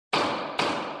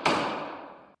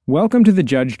Welcome to the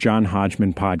Judge John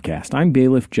Hodgman podcast. I'm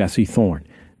bailiff Jesse Thorne.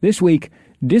 This week,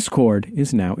 discord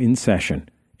is now in session.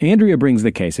 Andrea brings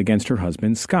the case against her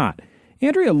husband, Scott.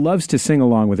 Andrea loves to sing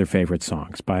along with her favorite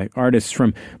songs by artists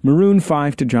from Maroon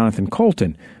 5 to Jonathan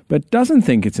Colton, but doesn't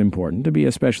think it's important to be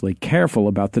especially careful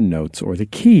about the notes or the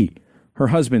key. Her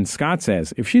husband, Scott,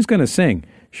 says if she's going to sing,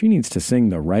 she needs to sing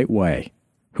the right way.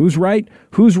 Who's right,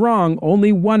 who's wrong,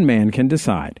 only one man can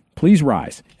decide. Please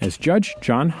rise as Judge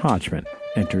John Hodgman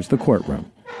enters the courtroom.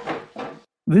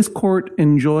 This court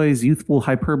enjoys youthful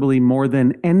hyperbole more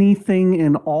than anything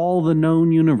in all the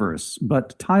known universe,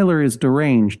 but Tyler is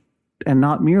deranged, and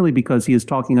not merely because he is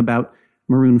talking about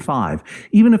Maroon 5.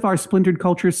 Even if our splintered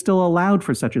culture still allowed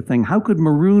for such a thing, how could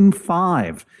Maroon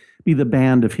 5 be the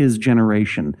band of his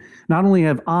generation? Not only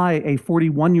have I, a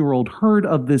 41-year-old, heard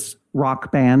of this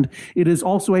rock band, it is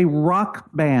also a rock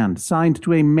band signed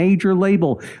to a major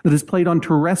label that is played on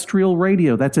terrestrial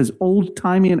radio. That's as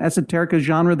old-timey and esoteric a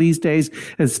genre these days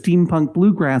as steampunk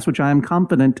bluegrass, which I am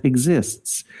confident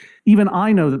exists. Even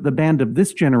I know that the band of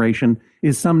this generation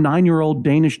is some 9-year-old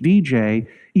Danish DJ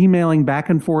emailing back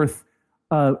and forth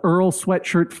Earl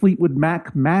Sweatshirt Fleetwood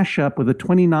Mac mashup with a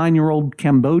 29-year-old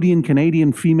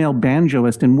Cambodian-Canadian female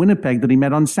banjoist in Winnipeg that he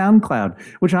met on SoundCloud,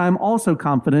 which I am also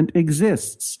confident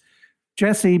exists.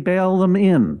 Jesse, bail them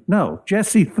in. No,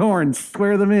 Jesse Thorne,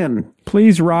 swear them in.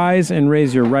 Please rise and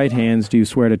raise your right hands. Do you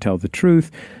swear to tell the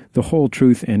truth, the whole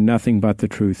truth, and nothing but the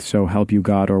truth, so help you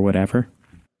God or whatever?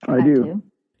 I do.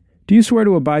 Do you swear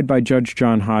to abide by Judge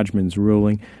John Hodgman's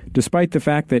ruling, despite the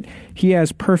fact that he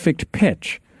has perfect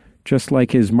pitch, just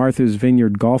like his Martha's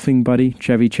Vineyard golfing buddy,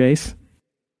 Chevy Chase?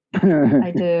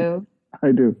 I do.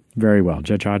 I do. Very well.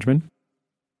 Judge Hodgman?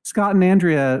 Scott and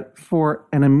Andrea, for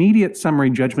an immediate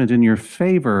summary judgment in your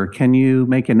favor, can you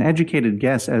make an educated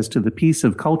guess as to the piece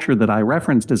of culture that I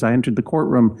referenced as I entered the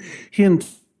courtroom? Hint,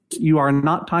 you are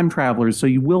not time travelers, so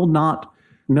you will not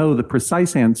know the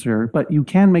precise answer, but you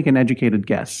can make an educated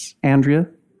guess. Andrea,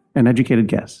 an educated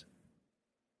guess.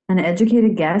 An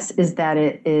educated guess is that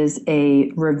it is a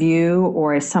review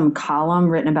or some column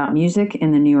written about music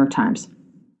in the New York Times.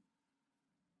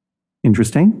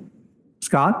 Interesting.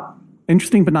 Scott?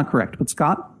 Interesting, but not correct. But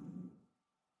Scott?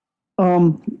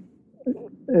 It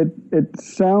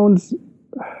sounds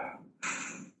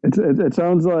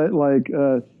like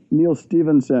Neil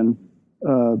Stevenson,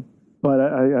 but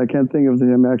I can't think of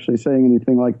him actually saying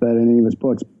anything like that in any of his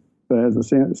books. But it has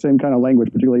the same kind of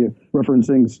language, particularly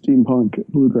referencing steampunk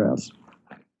bluegrass.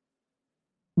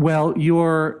 Well,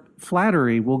 your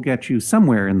flattery will get you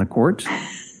somewhere in the court.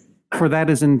 For that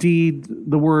is indeed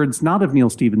the words not of Neil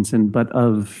Stevenson, but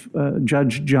of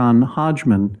Judge John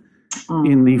Hodgman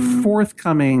in the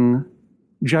forthcoming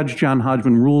Judge John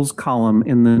Hodgman Rules column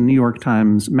in the New York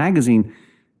Times Magazine.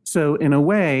 So in a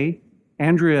way,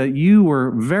 Andrea, you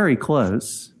were very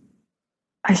close.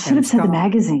 I should have said the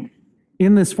magazine.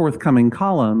 In this forthcoming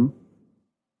column,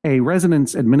 a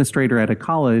residence administrator at a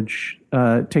college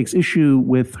takes issue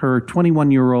with her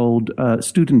 21-year-old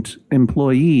student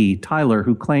employee, Tyler,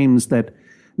 who claims that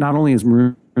not only is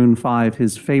Maroon 5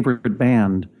 his favorite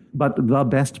band, but the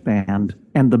best band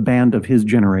and the band of his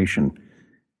generation.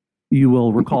 You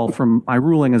will recall from my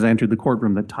ruling as I entered the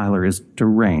courtroom that Tyler is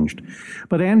deranged.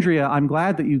 But Andrea, I'm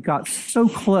glad that you got so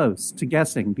close to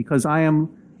guessing, because I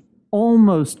am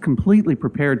almost completely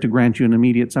prepared to grant you an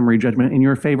immediate summary judgment in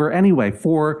your favor anyway.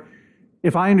 For,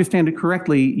 if I understand it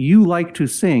correctly, you like to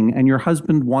sing and your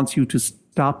husband wants you to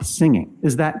stop singing.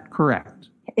 Is that correct?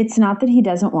 It's not that he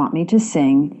doesn't want me to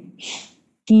sing.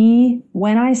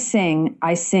 When I sing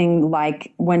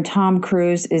like when Tom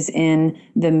Cruise is in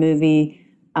the movie,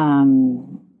 you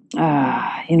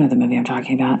know the movie I'm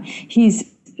talking about.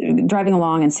 He's driving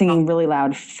along and singing really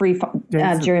loud,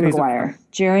 Jerry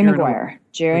Maguire.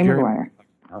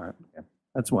 All right. Yeah.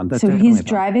 That's one. So he's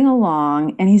driving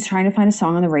along and he's trying to find a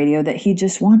song on the radio that he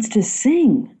just wants to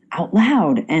sing out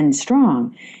loud and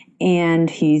strong. And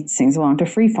he sings along to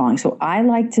Free Falling. So I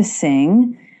like to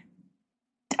sing.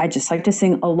 I just like to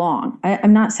sing along.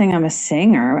 I'm not saying I'm a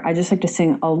singer. I just like to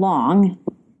sing along,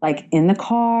 like in the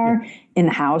car, in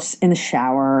the house, in the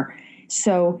shower.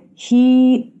 So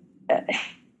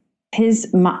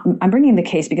I'm bringing the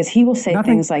case because he will say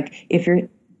things like,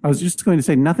 I was just going to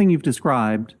say, nothing you've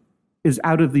described is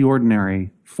out of the ordinary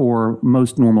for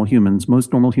most normal humans.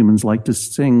 Most normal humans like to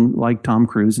sing like Tom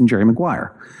Cruise and Jerry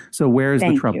Maguire. So where's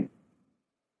the trouble?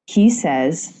 He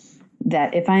says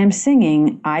that if I am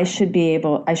singing, I should be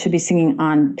singing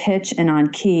on pitch and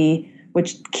on key,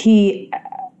 which key,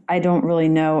 I don't really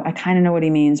know. I kind of know what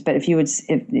he means, but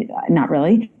not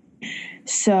really.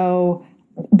 So,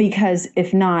 because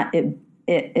if not, it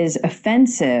is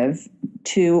offensive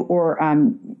to, or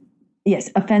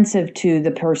Yes, offensive to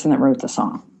the person that wrote the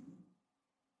song.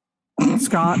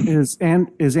 Scott, is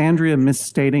Andrea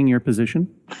misstating your position?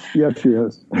 Yes, she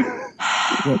is.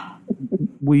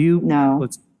 Will you? No.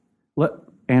 Let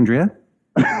Andrea.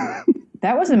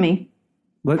 That wasn't me.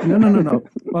 No.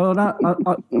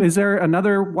 Well, is there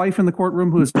another wife in the courtroom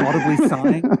who is audibly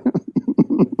sighing?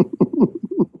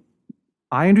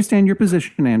 I understand your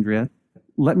position, Andrea.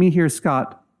 Let me hear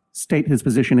Scott state his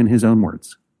position in his own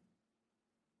words.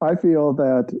 I feel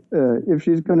that if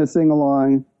she's going to sing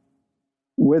along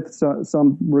with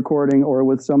some recording or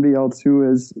with somebody else who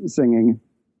is singing,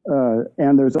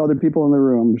 and there's other people in the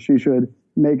room, she should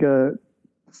make a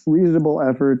reasonable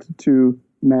effort to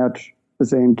match the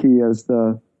same key as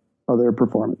the other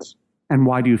performance. And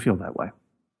why do you feel that way?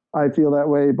 I feel that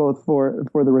way both for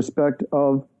the respect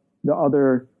of the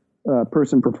other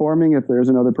person performing, if there's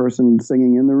another person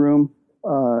singing in the room,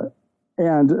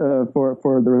 and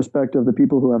for the respect of the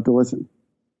people who have to listen.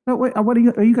 No, wait, are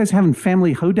you guys having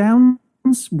family hoedowns?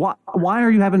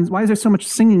 Why is there so much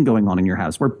singing going on in your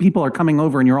house where people are coming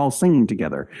over and you're all singing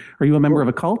together? Are you a member of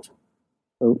a cult?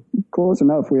 So, close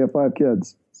enough. We have 5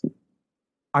 kids.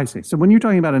 I see. So when you're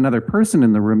talking about another person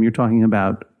in the room, you're talking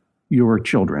about your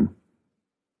children.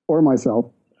 Or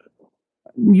myself.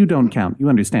 You don't count. You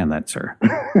understand that, sir.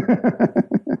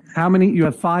 How many? You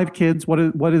have 5 kids. What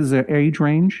is their age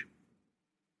range?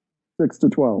 6 to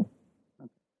 12.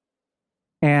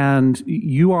 And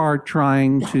you are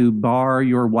trying to bar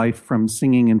your wife from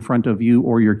singing in front of you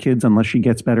or your kids unless she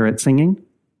gets better at singing?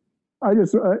 I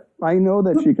know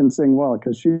that she can sing well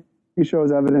because she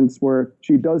shows evidence where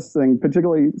she does sing,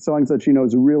 particularly songs that she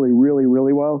knows really, really,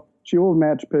 really well. She will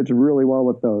match pitch really well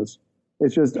with those.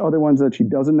 It's just other ones that she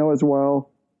doesn't know as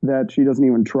well that she doesn't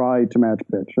even try to match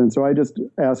pitch. And so I just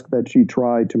ask that she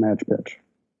try to match pitch.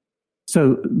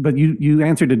 So, but you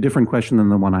answered a different question than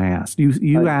the one I asked.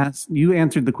 You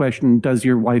answered the question, does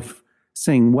your wife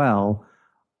sing well?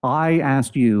 I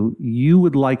asked you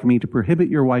would like me to prohibit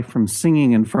your wife from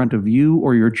singing in front of you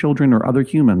or your children or other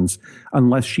humans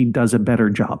unless she does a better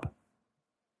job.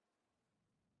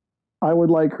 I would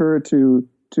like her to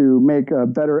make a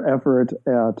better effort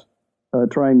at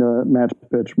trying to match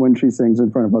pitch when she sings in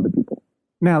front of other people.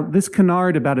 Now, this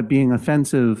canard about it being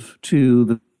offensive to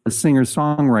the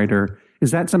singer-songwriter, is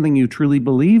that something you truly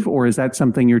believe, or is that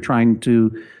something you're trying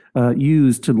to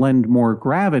use to lend more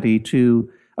gravity to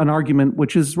an argument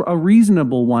which is a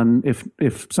reasonable one,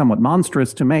 if somewhat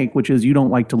monstrous to make, which is you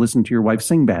don't like to listen to your wife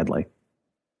sing badly?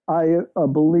 I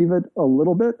believe it a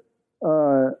little bit.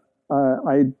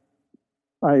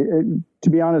 To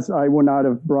be honest, I would not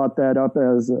have brought that up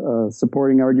as a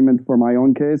supporting argument for my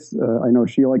own case. I know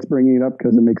she likes bringing it up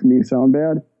because it makes me sound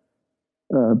bad.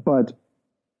 But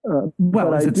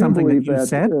is it something that you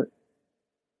said?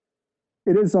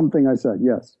 It is something I said,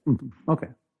 yes. Okay.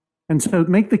 And so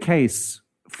make the case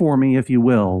for me, if you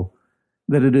will,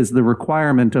 that it is the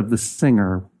requirement of the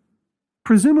singer,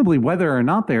 presumably whether or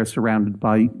not they are surrounded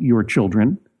by your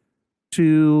children,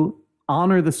 to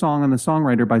honor the song and the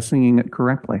songwriter by singing it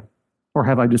correctly. Or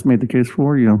have I just made the case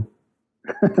for you?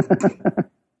 It seems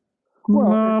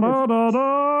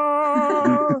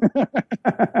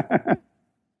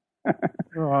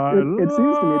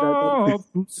to me that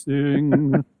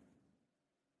sing.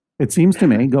 It seems to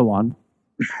me, go on,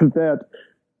 that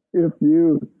if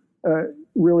you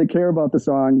really care about the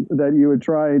song, that you would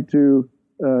try to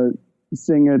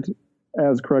sing it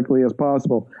as correctly as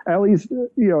possible. At least,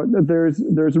 there's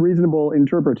a reasonable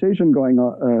interpretation going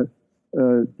on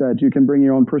that you can bring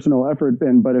your own personal effort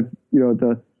in. But if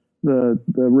the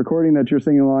recording that you're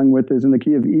singing along with is in the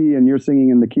key of E and you're singing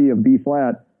in the key of B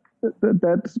flat,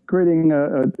 that's creating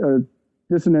a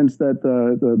dissonance that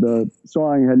the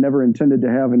song had never intended to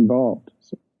have involved.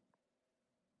 So.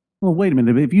 Well, wait a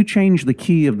minute. If you change the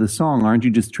key of the song, aren't you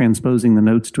just transposing the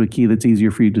notes to a key that's easier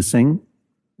for you to sing?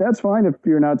 That's fine if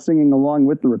you're not singing along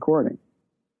with the recording.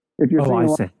 If you're singing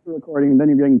along with the recording, then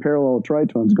you're getting parallel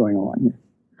tritones going along here.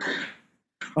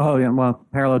 Oh, yeah. Well,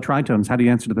 parallel tritones. How do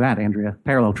you answer to that, Andrea?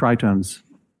 Parallel tritones.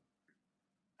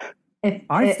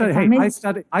 I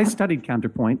studied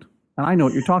counterpoint, and I know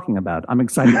what you're talking about. I'm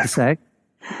excited to say.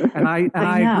 And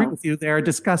I agree with you. They are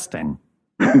disgusting.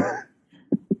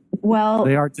 Well,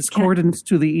 they are discordant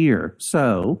to the ear.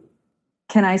 So,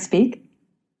 can I speak?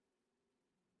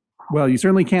 Well, you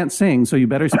certainly can't sing, so you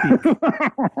better speak.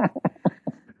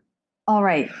 All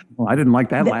right. Well, I didn't like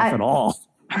that laugh at all.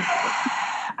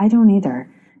 I don't either.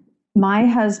 My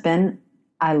husband,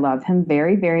 I love him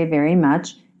very, very, very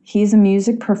much. He's a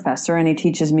music professor and he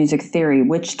teaches music theory,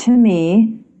 which to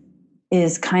me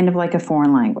is kind of like a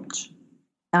foreign language.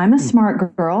 I'm a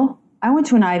smart girl. I went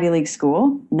to an Ivy League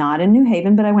school, not in New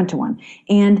Haven, but I went to one.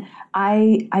 And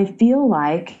I feel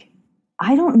like,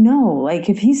 I don't know, like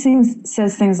if he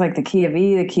says things like the key of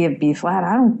E, the key of B flat,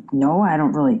 I don't know. I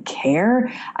don't really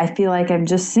care. I feel like I'm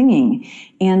just singing.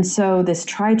 And so this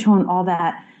tritone, all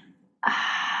that,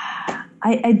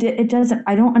 I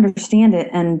don't understand it.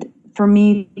 And for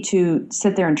me to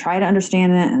sit there and try to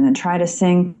understand it and then try to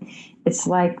sing, it's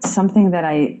like something that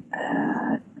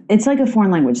it's like a foreign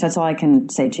language. That's all I can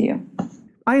say to you.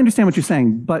 I understand what you're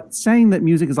saying, but saying that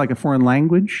music is like a foreign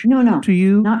language to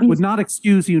you would not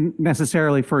excuse you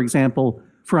necessarily, for example,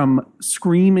 from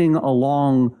screaming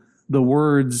along the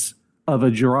words of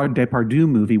a Gerard Depardieu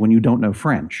movie when you don't know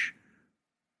French.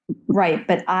 Right,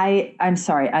 but I'm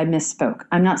sorry, I misspoke.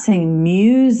 I'm not saying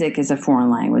music is a foreign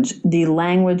language. The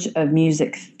language of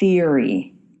music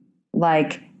theory,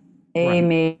 like A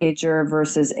major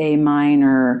versus A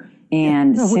minor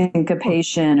and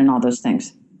syncopation and all those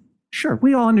things. Sure,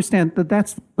 we all understand that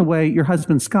that's the way your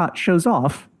husband Scott shows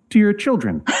off to your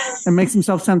children and makes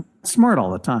himself sound smart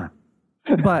all the time.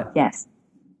 But yes,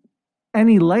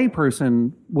 any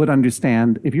layperson would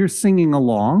understand if you're singing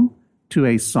along to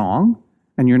a song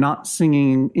and you're not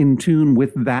singing in tune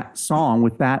with that song,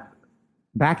 with that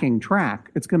backing track,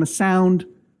 it's going to sound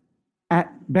at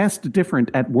best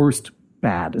different, at worst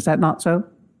bad. Is that not so?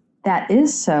 That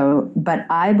is so, but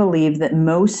I believe that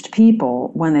most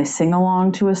people, when they sing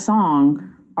along to a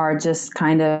song, are just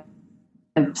kind of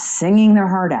singing their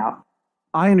heart out.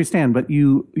 I understand, but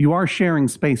you are sharing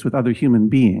space with other human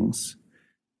beings.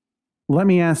 Let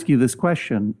me ask you this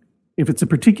question. If it's a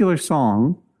particular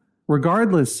song,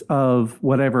 regardless of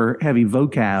whatever heavy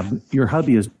vocab your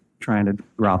hubby is trying to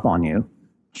drop on you,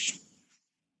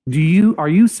 are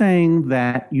you saying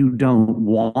that you don't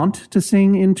want to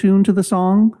sing in tune to the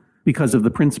song because of the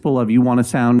principle of you want to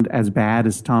sound as bad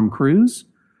as Tom Cruise?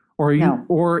 Or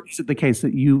or is it the case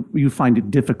that you find it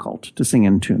difficult to sing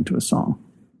in tune to a song?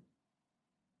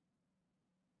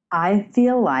 I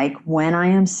feel like when I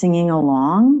am singing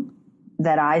along,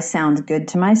 that I sound good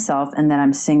to myself and that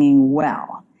I'm singing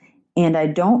well. And I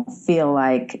don't feel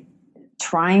like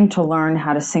trying to learn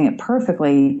how to sing it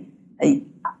perfectly.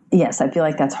 Yes, I feel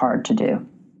like that's hard to do.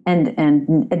 And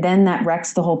then that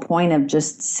wrecks the whole point of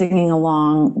just singing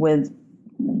along with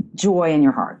joy in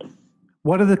your heart.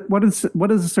 What are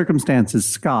the circumstances,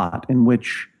 Scott, in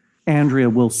which Andrea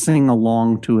will sing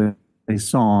along to a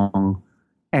song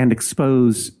and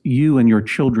expose you and your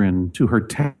children to her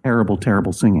terrible,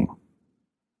 terrible singing?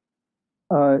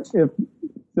 If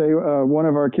say one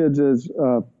of our kids is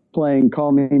playing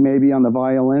 "Call Me Maybe" on the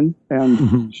violin,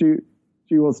 and she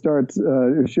will start.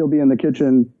 She'll be in the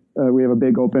kitchen. We have a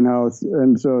big open house,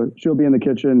 and so she'll be in the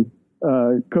kitchen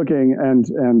cooking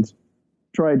and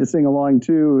try to sing along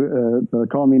to the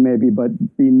 "Call Me Maybe," but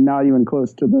be not even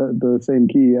close to the same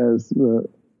key as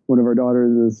one of our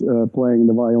daughters is playing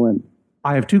the violin.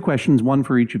 I have two questions, one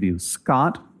for each of you.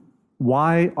 Scott,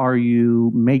 why are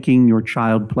you making your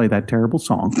child play that terrible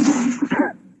song?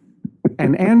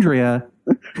 And Andrea,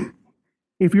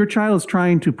 if your child is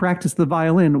trying to practice the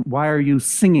violin, why are you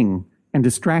singing and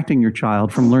distracting your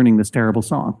child from learning this terrible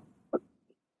song?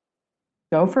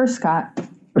 Go first, Scott.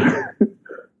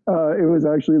 It was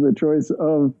actually the choice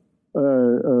of,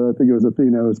 I think it was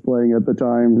Athena who was playing at the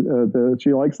time.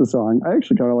 She likes the song. I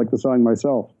actually kind of like the song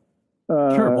myself.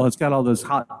 Sure. Well, it's got all those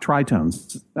hot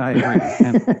tritones. I agree.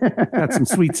 And got some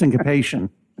sweet syncopation.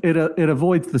 It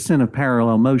avoids the sin of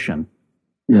parallel motion.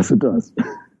 Yes, it does.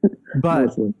 But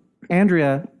mostly.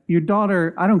 Andrea, your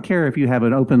daughter, I don't care if you have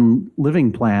an open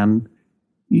living plan.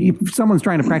 If someone's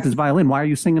trying to practice violin, why are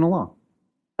you singing along?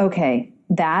 Okay,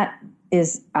 that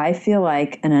is, I feel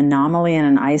like, an anomaly and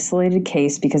an isolated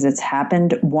case because it's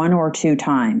happened one or two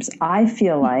times. I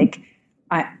feel like,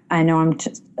 I know I'm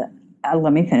just...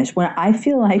 let me finish. I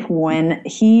feel like when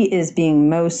he is being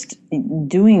most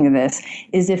doing this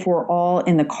is if we're all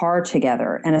in the car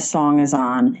together and a song is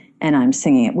on and I'm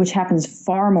singing it, which happens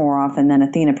far more often than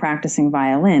Athena practicing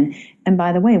violin. And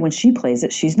by the way, when she plays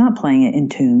it, she's not playing it in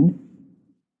tune.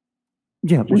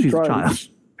 Yeah, well, she's a child.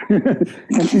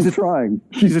 And she's trying.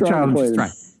 She's a child and she's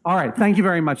trying. All right. Thank you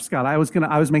very much, Scott. I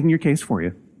was making your case for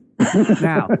you.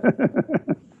 Now,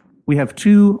 we have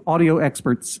two audio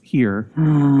experts here,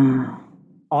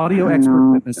 audio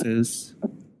expert witnesses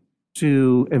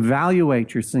to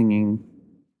evaluate your singing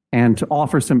and to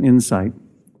offer some insight.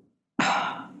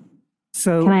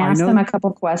 So can I ask them a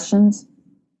couple questions?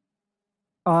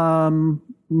 No,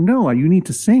 you need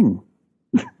to sing.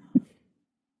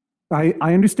 I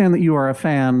understand that you are a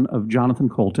fan of Jonathan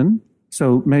Coulton.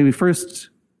 So maybe first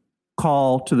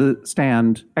call to the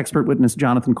stand expert witness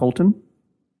Jonathan Coulton.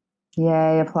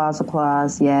 Yay, applause,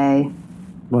 applause, yay.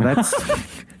 Well, that's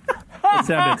It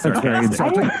sounded sarcastic.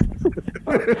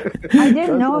 I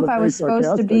didn't know if I was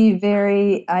supposed to be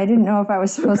I didn't know if I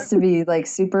was supposed to be like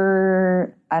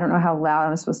super, I don't know how loud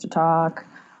I'm supposed to talk.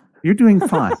 You're doing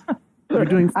fine. You're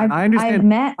doing fine. I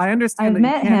understand. I've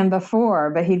met him before,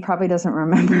 but he probably doesn't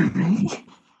remember me.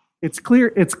 It's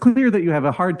clear that you have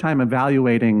a hard time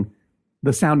evaluating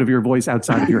the sound of your voice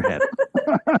outside of your head.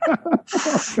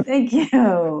 Thank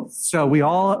you. So we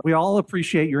all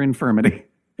appreciate your infirmity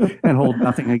and hold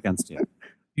nothing against you.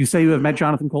 You say you have met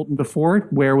Jonathan Coulton before.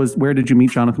 Where did you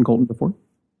meet Jonathan Coulton before?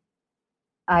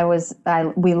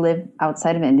 We lived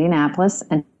outside of Indianapolis,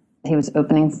 and he was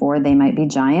opening for They Might Be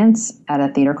Giants at a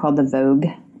theater called the Vogue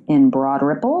in Broad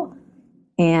Ripple.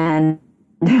 And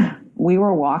we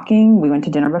were walking, we went to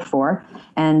dinner before,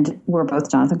 and we're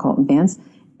both Jonathan Coulton fans.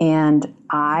 And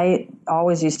I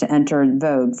always used to enter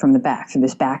Vogue from the back, through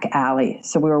this back alley.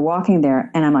 So we were walking there,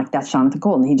 and I'm like, that's Jonathan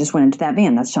Coulton. He just went into that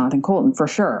van. That's Jonathan Coulton for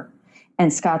sure.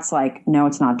 And Scott's like, no,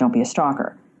 it's not. Don't be a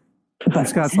stalker. But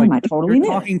Scott's like, you're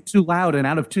talking too loud and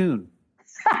out of tune.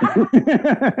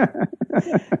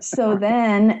 So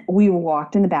then we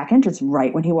walked in the back entrance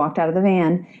right when he walked out of the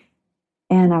van.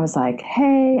 And I was like,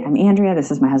 hey, I'm Andrea.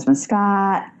 This is my husband,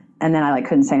 Scott. And then I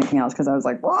couldn't say anything else because I was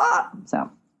like, what? So.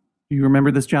 Do you remember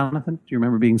this, Jonathan? Do you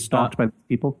remember being stalked by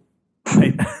people?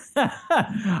 I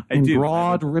do.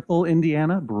 Broad Ripple,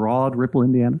 Indiana.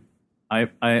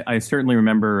 I certainly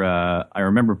remember. I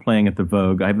remember playing at the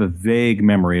Vogue. I have a vague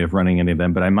memory of running into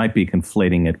them, but I might be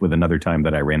conflating it with another time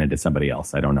that I ran into somebody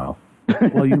else. I don't know.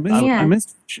 Well, you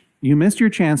missed your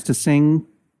chance to sing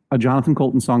a Jonathan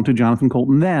Coulton song to Jonathan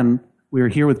Coulton. Then we are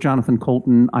here with Jonathan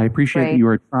Coulton. I appreciate that you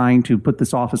are trying to put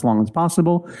this off as long as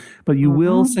possible, but you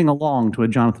will sing along to a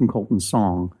Jonathan Coulton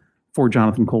song for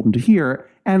Jonathan Coulton to hear,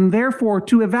 and therefore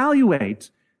to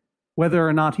evaluate whether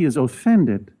or not he is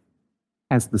offended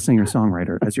as the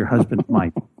singer-songwriter, as your husband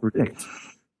might predict.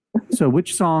 So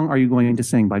which song are you going to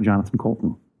sing by Jonathan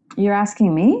Coulton? You're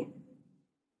asking me?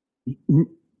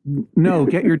 No,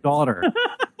 get your daughter.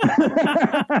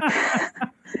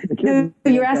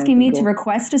 You're asking me to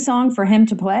request a song for him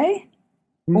to play?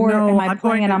 Or No, am I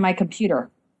playing it on my computer?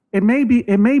 It may be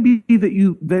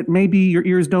that maybe your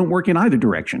ears don't work in either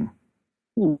direction.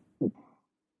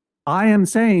 I am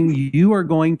saying you are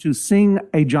going to sing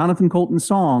a Jonathan Coulton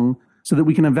song so that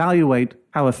we can evaluate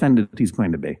how offended he's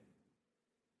going to be.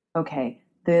 Okay.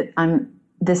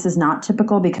 This is not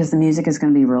typical because the music is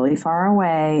going to be really far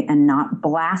away and not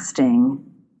blasting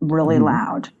really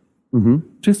loud. Mm-hmm.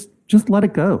 Just let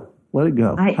it go. Let it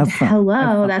go. Have fun.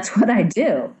 Hello, that's what I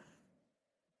do.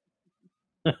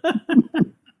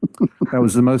 That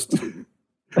was the most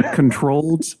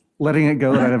controlled letting it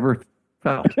go that I've ever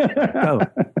felt. Go.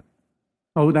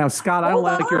 Oh, now, Scott, I don't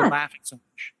like you're laughing so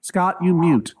much. Scott, you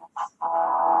mute.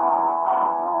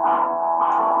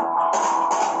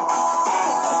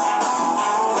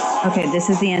 Okay, this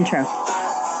is the intro.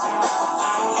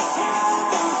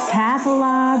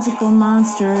 Pathological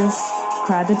monsters,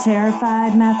 cried the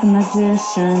terrified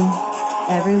mathematician.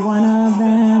 Every one of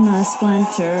them a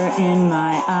splinter in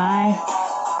my eye.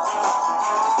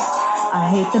 I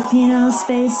hate the Pinot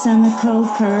space and the code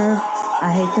curve.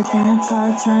 I hate the things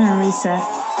are trying to reset.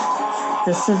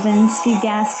 The Savinsky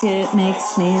gasket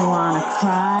makes me want to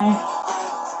cry.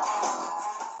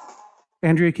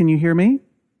 Andrea, can you hear me?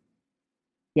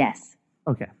 Yes.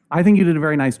 Okay. I think you did a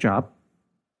very nice job.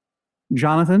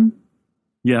 Jonathan?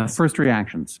 Yes. First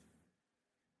reactions.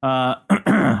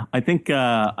 I think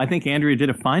Andrea did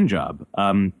a fine job.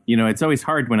 It's always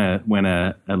hard when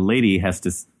a lady has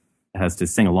to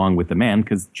sing along with the man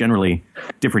because generally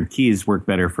different keys work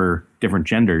better for different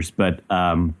genders. But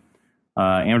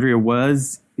Andrea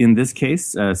was in this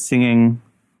case singing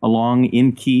along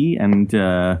in key and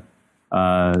for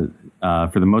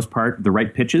the most part the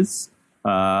right pitches.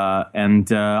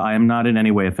 And I am not in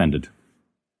any way offended.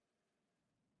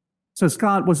 So,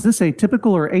 Scott, was this a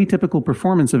typical or atypical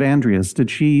performance of Andrea's? Was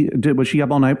she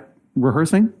up all night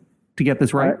rehearsing to get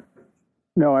this right?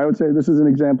 No, I would say this is an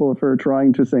example of her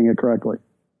trying to sing it correctly.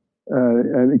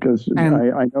 Because I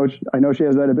know she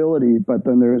has that ability, but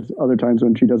then there's other times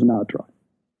when she does not try.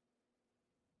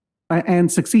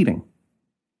 And succeeding.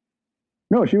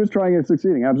 No, she was trying and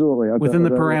succeeding, absolutely. Within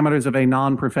the parameters of a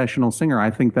non-professional singer,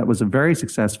 I think that was a very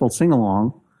successful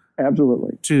sing-along.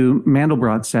 Absolutely. To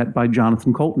Mandelbrot set by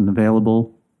Jonathan Coulton,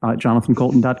 available at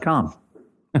jonathancoulton.com.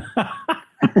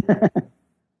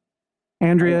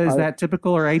 Andrea, is that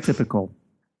typical or atypical?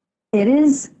 It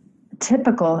is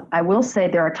typical. I will say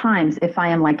there are times if I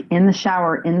am like in the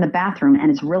shower, in the bathroom,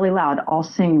 and it's really loud, I'll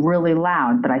sing really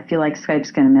loud, but I feel like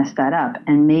Skype's going to mess that up.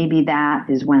 And maybe that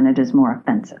is when it is more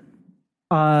offensive.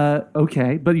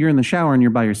 Okay, but you're in the shower and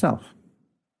you're by yourself.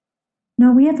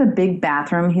 No, we have a big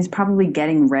bathroom. He's probably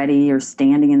getting ready or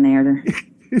standing in there.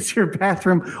 Is your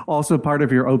bathroom also part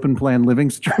of your open plan living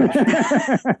situation?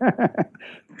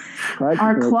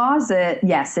 Our closet,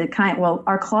 yes,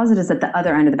 our closet is at the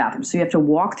other end of the bathroom. So you have to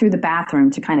walk through the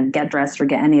bathroom to kind of get dressed or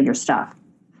get any of your stuff.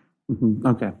 Mm-hmm.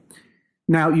 Okay.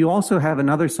 Now, you also have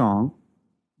another song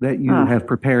that you have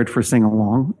prepared for sing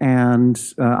along, and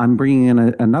I'm bringing in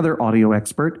another audio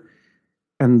expert.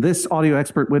 And this audio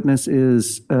expert witness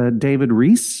is David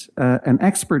Reese, an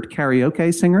expert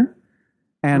karaoke singer.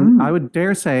 And I would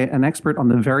dare say an expert on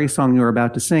the very song you're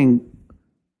about to sing.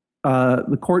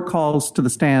 The court calls to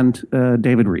the stand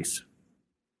David Reese.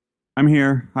 I'm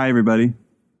here. Hi, everybody.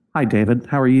 Hi, David.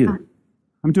 How are you?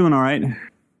 I'm doing all right.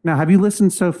 Now, have you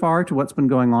listened so far to what's been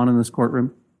going on in this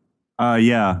courtroom?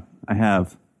 Yeah, I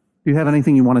have. Do you have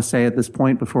anything you want to say at this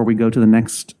point before we go to the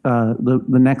next the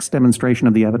next demonstration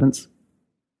of the evidence?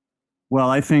 Well,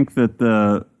 I think that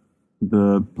the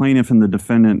plaintiff and the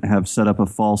defendant have set up a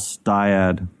false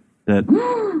dyad that...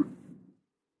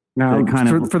 Now,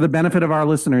 for the benefit of our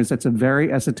listeners, that's a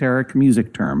very esoteric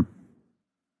music term.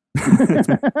 It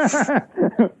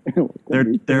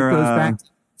goes back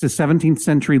to 17th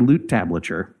century lute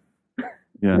tablature.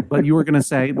 Yeah. But you were going to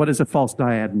say, what is a false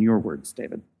dyad in your words,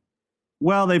 David?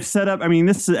 Well, they've set up,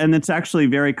 and it's actually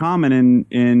very common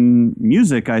in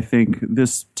music, I think,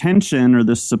 this tension or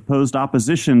this supposed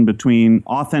opposition between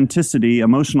authenticity,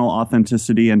 emotional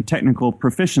authenticity, and technical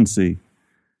proficiency.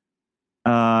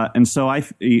 And so I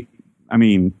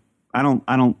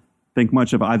don't think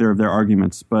much of either of their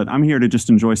arguments, but I'm here to just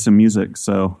enjoy some music.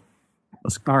 So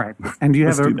all right. And do you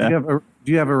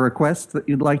have a request that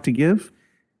you'd like to give?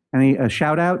 A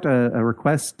shout out, a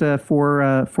request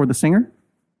for the singer?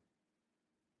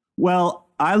 Well,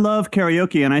 I love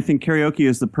karaoke, and I think karaoke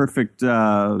is the perfect,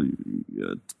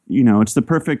 it's the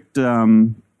perfect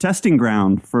testing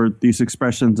ground for these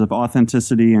expressions of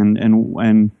authenticity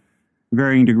and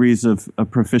varying degrees of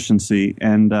proficiency.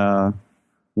 And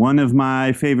one of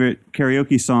my favorite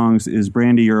karaoke songs is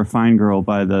Brandy, You're a Fine Girl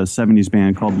by the 70s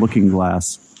band called Looking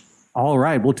Glass. All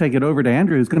right, we'll take it over to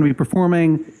Andrea, who's going to be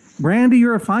performing Brandy,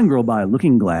 You're a Fine Girl by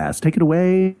Looking Glass. Take it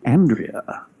away, Andrea.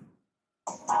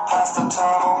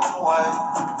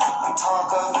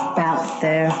 About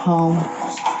their home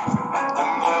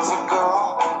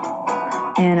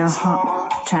in a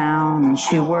town, and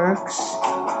she works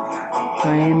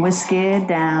playing whiskey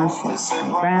down. She's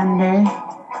brandy,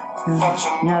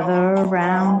 another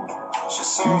round,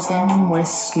 and some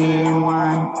whiskey and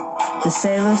wine. The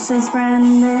sailor says,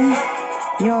 Brandy,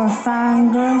 you're a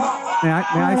fine girl. May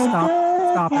I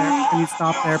stop there? Can you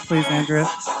stop there, please, Andrea?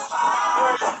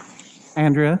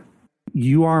 Andrea,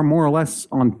 you are more or less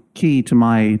on key to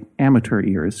my amateur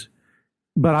ears,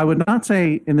 but I would not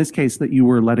say in this case that you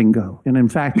were letting go. And in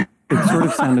fact, it sort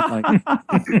of sounded like...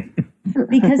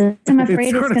 Because I'm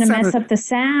afraid it's going to mess up the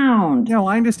sound. No,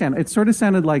 I understand. It sort of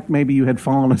sounded like maybe you had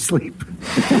fallen asleep.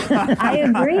 I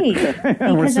agree.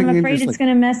 Because I'm afraid it's going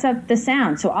to mess up the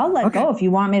sound. So I'll let go if you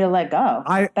want me to let go.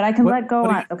 But I can let go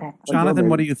on. Okay. Jonathan,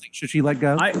 what do you think? Should she let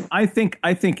go? I think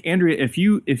Andrea, if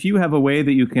you have a way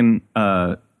that you can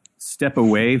step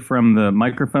away from the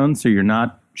microphone so you're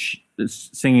not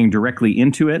singing directly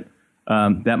into it,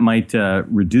 that might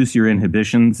reduce your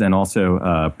inhibitions and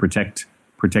also protect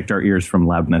our ears from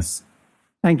loudness.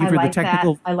 Thank you for the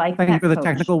technical. Thank you for the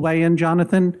technical weigh-in,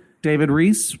 Jonathan. David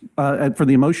Reese, for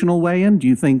the emotional weigh-in. Do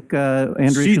you think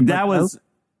Andrea should let go?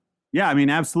 Yeah,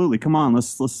 absolutely. Come on,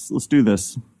 let's do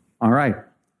this. All right.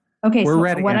 Okay, we're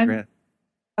ready, Andrea.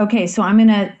 Okay, so I'm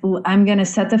gonna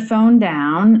set the phone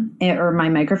down or my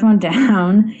microphone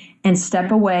down and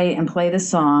step away and play the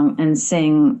song and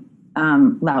sing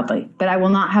loudly, but I will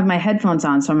not have my headphones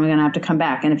on, so I'm going to have to come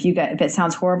back. And if it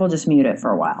sounds horrible, just mute it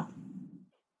for a while.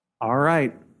 All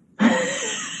right.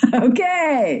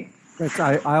 Okay.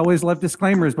 I always love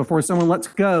disclaimers before someone lets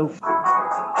go.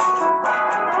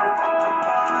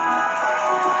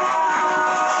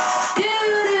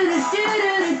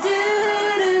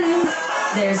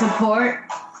 There's a port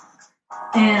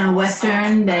in a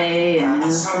western bay, and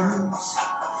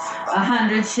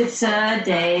 100 ships a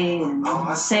day, and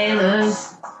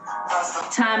sailors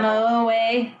time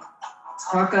away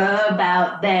talk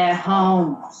about their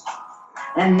homes.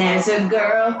 And there's a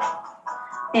girl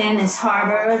in this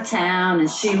harbor town, and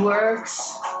she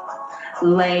works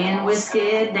laying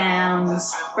whiskey down.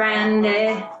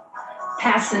 Brandy,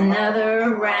 Pass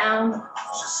another round,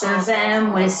 serves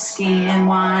them whiskey and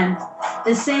wine.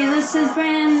 The sailor says,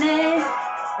 Brandy,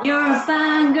 you're a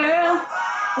fine girl.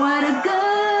 What a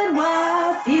good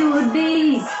wife you would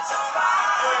be.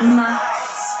 My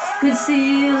eyes could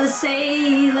seal a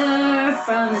sailor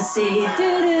from the sea.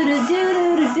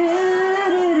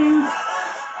 Do-do-do-do-do-do-do-do.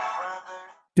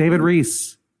 David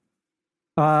Reese,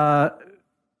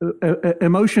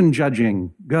 emotion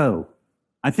judging, go.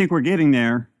 I think we're getting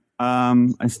there.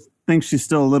 I think she's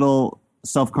still a little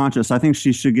self-conscious. I think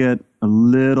she should get a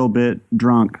little bit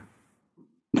drunk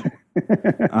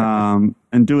and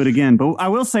do it again. But I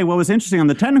will say what was interesting on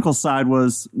the technical side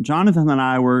was Jonathan and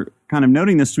I were kind of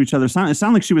noting this to each other. It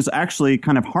sounded like she was actually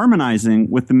kind of harmonizing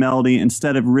with the melody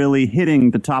instead of really hitting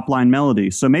the top line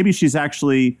melody. So maybe she's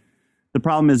actually, the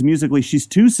problem is musically she's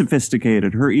too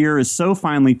sophisticated. Her ear is so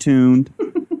finely tuned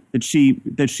that she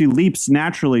leaps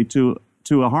naturally to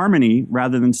a harmony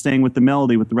rather than staying with the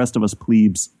melody with the rest of us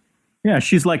plebes. Yeah,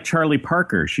 she's like Charlie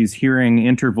Parker. She's hearing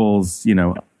intervals,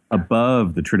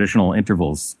 above the traditional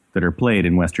intervals that are played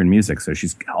in Western music. So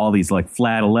she's got all these like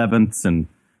flat 11ths and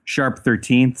sharp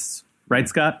 13ths. Right,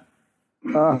 Scott?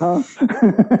 Uh-huh.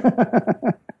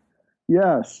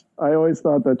 Yes, I always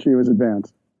thought that she was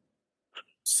advanced.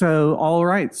 So, all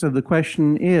right. So the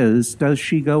question is, does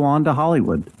she go on to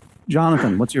Hollywood?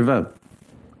 Jonathan, what's your vote?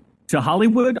 To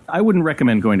Hollywood? I wouldn't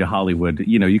recommend going to Hollywood.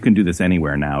 You can do this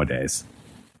anywhere nowadays.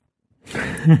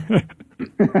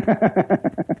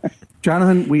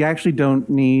 Jonathan, we actually don't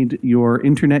need your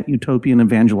internet utopian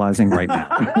evangelizing right now.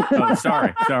 Oh,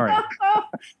 sorry.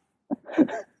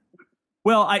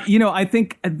 Well, I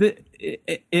think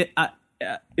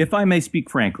if I may speak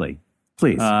frankly,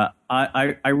 please. I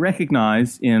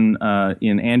recognize in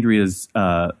Andrea's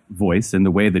voice and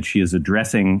the way that she is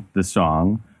addressing the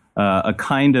song a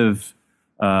kind of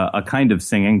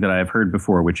singing that I've heard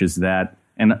before, which is that,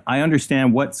 and I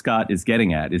understand what Scott is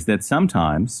getting at, is that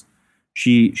sometimes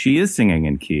she is singing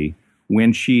in key.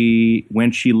 When she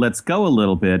lets go a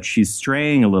little bit, she's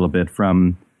straying a little bit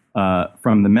from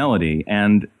the melody,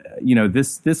 and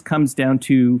this comes down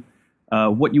to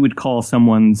what you would call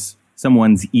someone's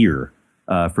ear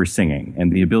for singing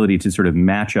and the ability to sort of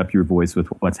match up your voice with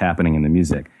what's happening in the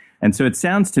music. And so it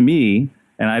sounds to me,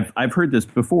 and I've heard this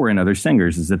before in other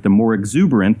singers, is that the more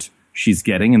exuberant she's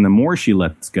getting and the more she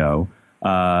lets go,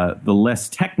 the less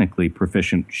technically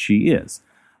proficient she is.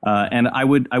 And I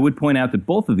would point out that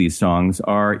both of these songs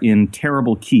are in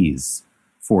terrible keys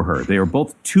for her. They are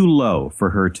both too low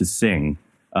for her to sing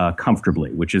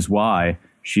comfortably, which is why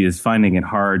she is finding it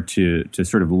hard to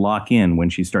sort of lock in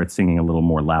when she starts singing a little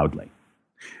more loudly.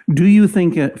 Do you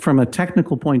think, from a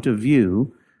technical point of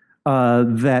view,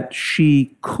 that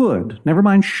she could, never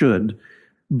mind should,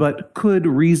 but could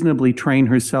reasonably train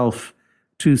herself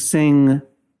to sing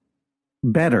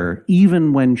better,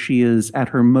 even when she is at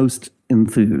her most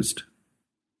enthused?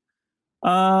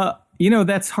 That's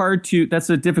that's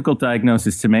a difficult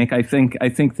diagnosis to make. I think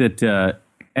that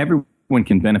everyone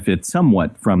can benefit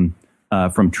somewhat from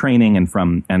training and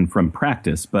from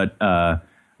practice, but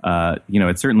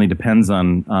it certainly depends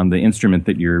on the instrument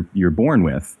that you're born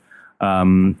with.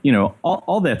 All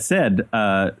that said,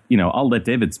 I'll let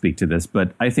David speak to this,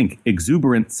 but I think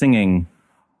exuberant singing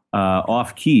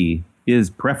off key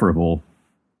is preferable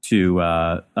to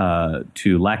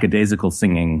lackadaisical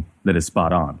singing that is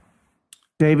spot on.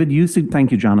 David, you said,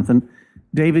 thank you, Jonathan.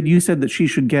 David, you said that she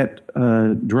should get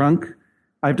drunk.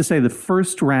 I have to say the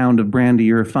first round of Brandy,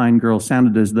 You're a Fine Girl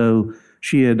sounded as though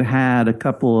she had had a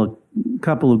couple of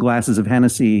glasses of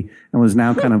Hennessy and was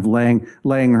now kind of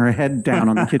laying her head down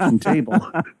on the kitchen table.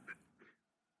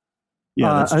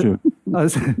 Yeah, that's true.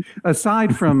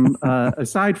 Aside from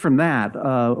that,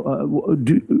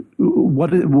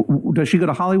 does she go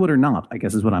to Hollywood or not? I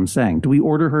guess is what I'm saying. Do we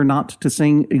order her not to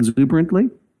sing exuberantly?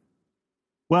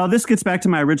 Well, this gets back to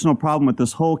my original problem with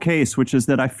this whole case, which is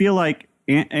that I feel like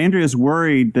Andrea's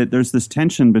worried that there's this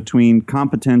tension between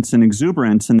competence and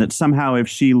exuberance, and that somehow if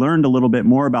she learned a little bit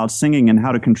more about singing and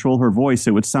how to control her voice,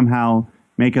 it would somehow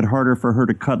make it harder for her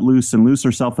to cut loose and lose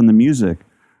herself in the music.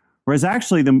 Whereas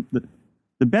actually, the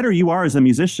better you are as a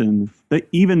musician, the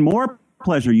even more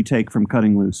pleasure you take from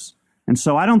cutting loose. And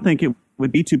so I don't think it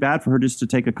would be too bad for her just to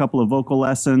take a couple of vocal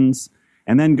lessons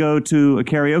and then go to a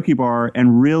karaoke bar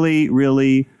and really,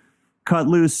 really cut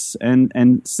loose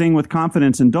and sing with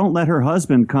confidence. And don't let her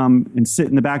husband come and sit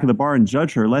in the back of the bar and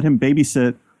judge her. Let him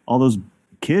babysit all those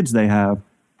kids they have.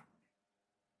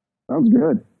 Sounds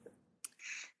good.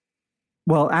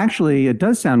 Well, actually, it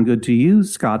does sound good to you,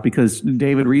 Scott, because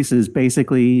David Reese is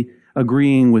basically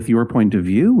agreeing with your point of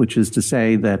view, which is to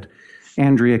say that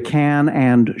Andrea can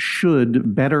and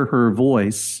should better her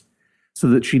voice so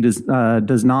that she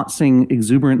does not sing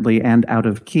exuberantly and out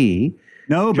of key.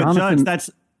 No, but Jonathan, Judge,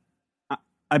 that's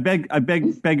I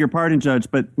beg your pardon, Judge,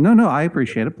 but no, I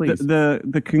appreciate it. Please.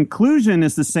 The conclusion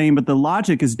is the same, but the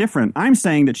logic is different. I'm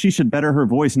saying that she should better her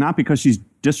voice not because she's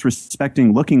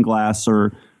disrespecting Looking Glass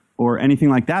or anything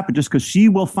like that, but just because she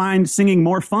will find singing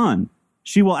more fun.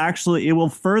 It will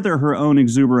further her own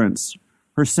exuberance,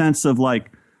 her sense of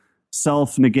like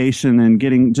self-negation and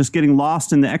getting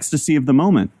lost in the ecstasy of the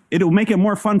moment. It'll make it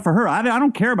more fun for her. I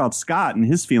don't care about Scott and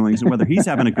his feelings and whether he's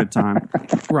having a good time.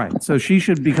 Right. So she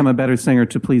should become a better singer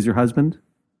to please your husband?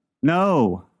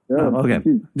 No. Oh, okay.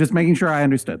 Just making sure I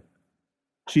understood.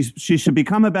 She should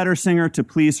become a better singer to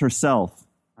please herself.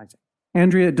 I see.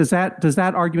 Andrea, does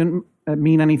that argument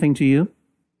mean anything to you?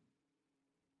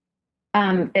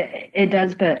 It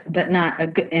does, but not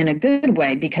in a good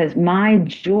way, because my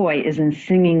joy is in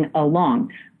singing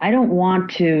along. I don't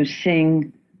want to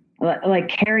sing like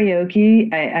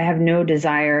karaoke. I have no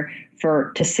desire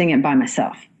to sing it by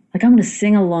myself. Like, I'm going to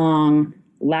sing along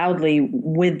loudly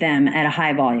with them at a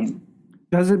high volume.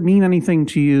 Does it mean anything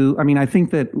to you? I mean, I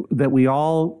think that we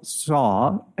all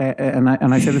saw, and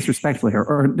I say this respectfully here,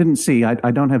 or didn't see.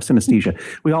 I don't have synesthesia.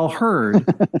 We all heard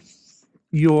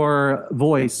your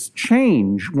voice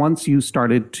change once you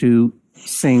started to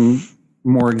sing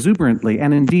more exuberantly.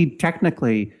 And indeed,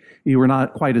 technically, you were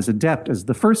not quite as adept as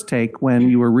the first take when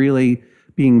you were really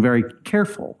being very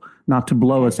careful not to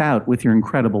blow us out with your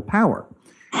incredible power.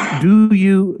 Do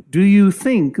you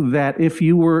think that if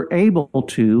you were able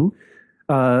to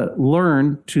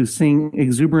learn to sing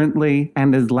exuberantly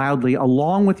and as loudly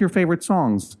along with your favorite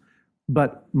songs,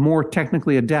 but more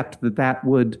technically adept, that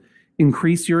would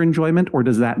increase your enjoyment, or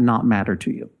does that not matter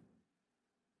to you?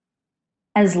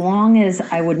 As long as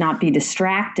I would not be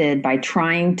distracted by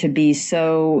trying to be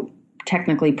so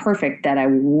technically perfect that I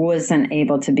wasn't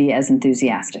able to be as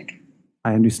enthusiastic.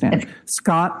 I understand.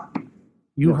 Scott,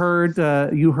 you heard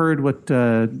what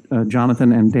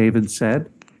Jonathan and David said.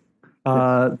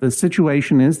 The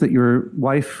situation is that your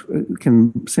wife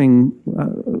can sing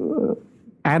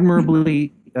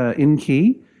admirably in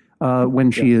key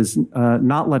when she is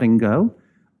not letting go.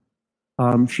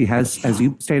 She has, as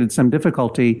you stated, some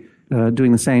difficulty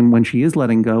doing the same when she is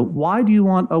letting go. Why do you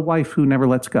want a wife who never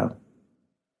lets go?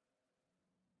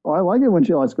 Well, I like it when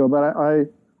she lets go, but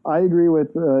I agree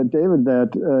with David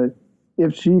that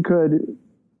if she could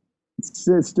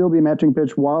still be matching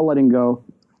pitch while letting go,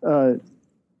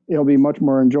 it'll be much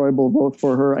more enjoyable both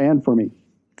for her and for me.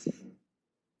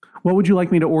 What would you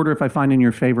like me to order if I find in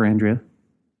your favor, Andrea?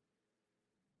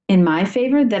 In my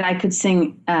favor, that I could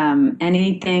sing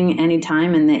anything,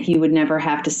 anytime, and that he would never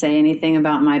have to say anything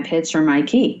about my pitch or my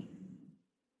key.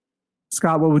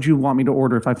 Scott, what would you want me to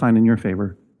order if I find in your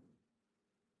favor?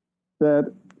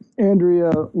 That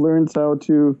Andrea learns how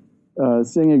to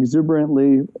sing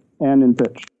exuberantly and in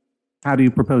pitch. How do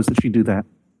you propose that she do that?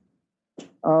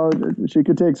 She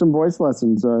could take some voice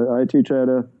lessons. I teach at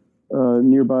a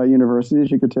nearby university.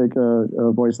 She could take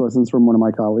voice lessons from one of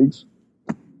my colleagues.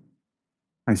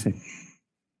 I see.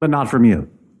 But not from you.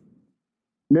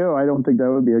 No, I don't think that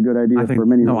would be a good idea for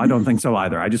many. No, I don't think so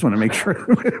either. I just want to make sure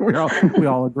we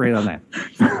all agree on that.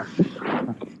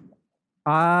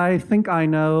 I think I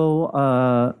know.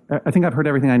 I think I've heard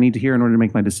everything I need to hear in order to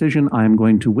make my decision. I'm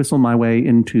going to whistle my way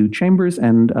into chambers,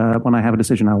 and when I have a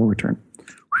decision, I will return.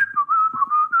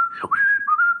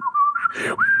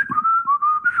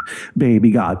 Baby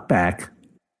got back.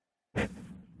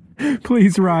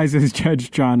 Please rise as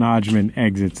Judge John Hodgman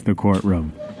exits the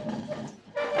courtroom.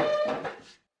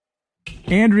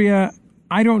 Andrea,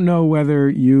 I don't know whether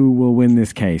you will win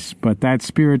this case, but that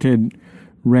spirited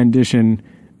rendition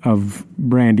of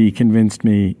Brandy convinced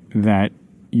me that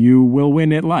you will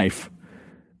win at life.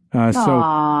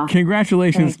 So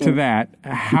congratulations to that.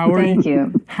 Thank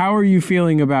you. How are you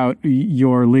feeling about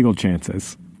your legal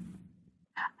chances?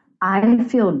 I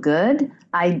feel good.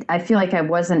 I feel like I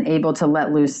wasn't able to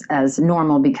let loose as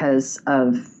normal because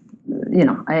of,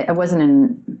 I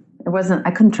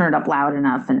couldn't turn it up loud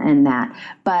enough and that.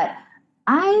 But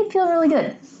I feel really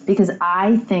good because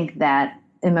I think that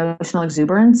emotional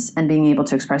exuberance and being able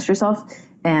to express yourself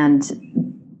and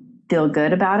feel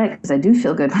good about it, because I do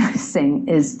feel good when I sing,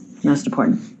 is most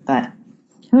important. But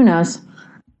who knows?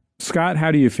 Scott,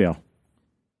 how do you feel?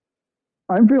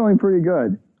 I'm feeling pretty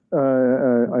good.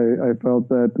 I felt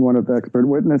that one of the expert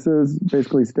witnesses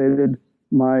basically stated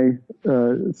my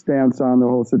stance on the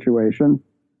whole situation.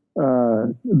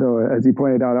 Though, as he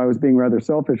pointed out, I was being rather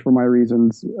selfish for my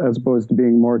reasons, as opposed to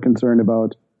being more concerned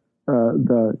about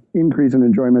the increase in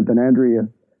enjoyment that Andrea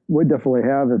would definitely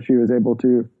have if she was able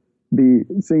to be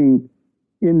singing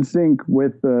in sync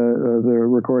with the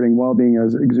recording while being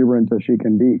as exuberant as she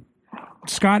can be.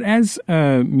 Scott, as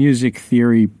a music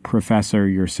theory professor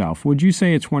yourself, would you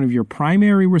say it's one of your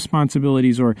primary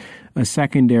responsibilities or a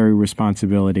secondary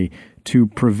responsibility to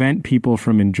prevent people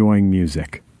from enjoying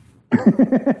music?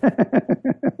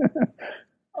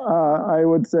 I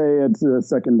would say it's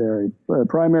secondary.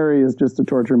 Primary is just to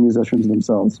torture musicians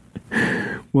themselves.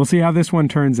 We'll see how this one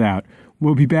turns out.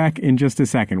 We'll be back in just a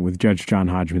second with Judge John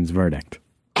Hodgman's verdict.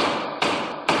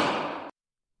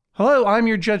 Hello, I'm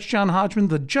your Judge John Hodgman.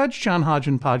 The Judge John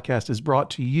Hodgman podcast is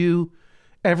brought to you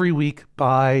every week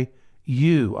by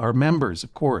you, our members,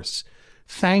 of course.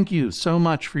 Thank you so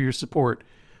much for your support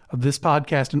of this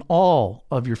podcast and all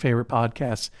of your favorite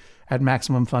podcasts at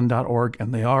MaximumFun.org,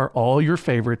 and they are all your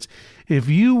favorites. If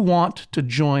you want to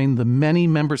join the many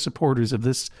member supporters of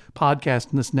this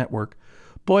podcast and this network,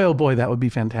 boy, oh boy, that would be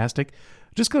fantastic.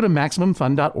 Just go to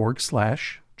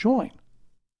MaximumFun.org/join.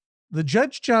 The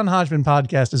Judge John Hodgman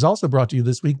podcast is also brought to you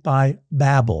this week by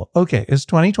Babbel. Okay, it's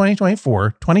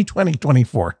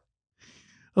 2020-24.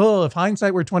 Oh, if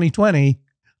hindsight were 2020,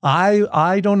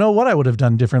 I don't know what I would have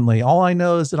done differently. All I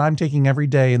know is that I'm taking every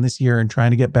day in this year and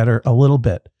trying to get better a little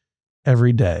bit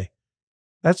every day.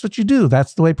 That's what you do.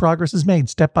 That's the way progress is made,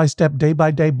 step by step, day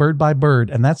by day, bird by bird.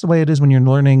 And that's the way it is when you're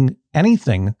learning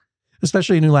anything,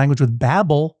 especially a new language with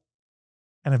Babbel.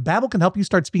 And if Babbel can help you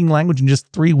start speaking language in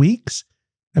just 3 weeks,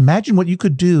 imagine what you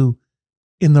could do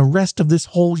in the rest of this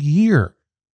whole year.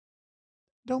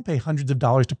 Don't pay hundreds of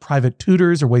dollars to private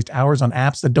tutors or waste hours on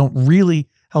apps that don't really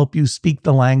help you speak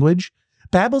the language.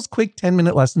 Babbel's quick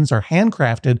 10-minute lessons are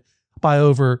handcrafted by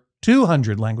over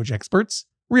 200 language experts,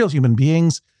 real human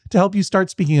beings, to help you start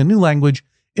speaking a new language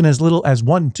in as little as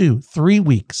 1, 2, 3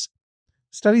 weeks.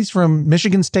 Studies from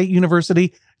Michigan State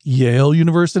University, Yale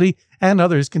University, and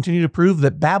others continue to prove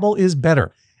that Babbel is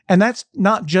better. And that's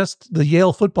not just the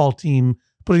Yale football team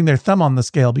putting their thumb on the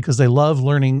scale because they love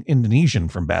learning Indonesian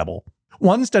from Babbel.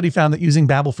 One study found that using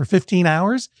Babbel for 15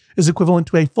 hours is equivalent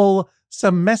to a full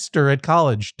semester at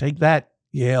college. Take that,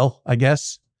 Yale, I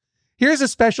guess. Here's a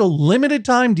special limited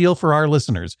time deal for our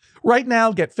listeners. Right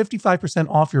now, get 55%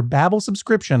 off your Babbel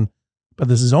subscription, but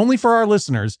this is only for our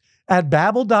listeners at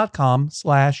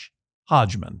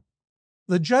babbel.com/Hodgman.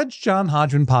 The Judge John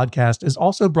Hodgman podcast is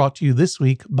also brought to you this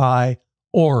week by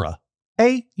Aura.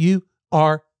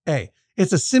 A-U-R-A.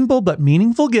 It's a simple but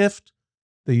meaningful gift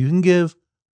that you can give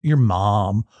your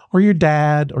mom or your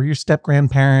dad or your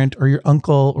step-grandparent or your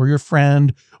uncle or your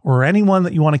friend or anyone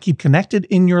that you want to keep connected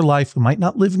in your life who might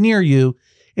not live near you.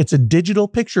 It's a digital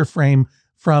picture frame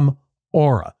from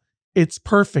Aura. It's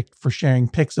perfect for sharing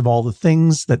pics of all the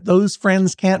things that those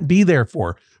friends can't be there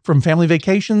for, from family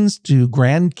vacations to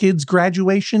grandkids'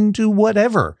 graduation to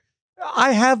whatever.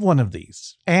 I have one of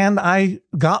these, and I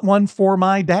got one for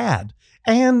my dad,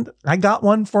 and I got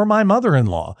one for my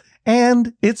mother-in-law,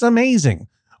 and it's amazing.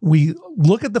 We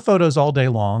look at the photos all day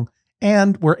long,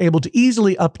 and we're able to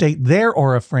easily update their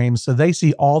Aura frames so they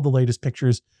see all the latest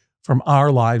pictures from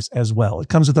our lives as well. It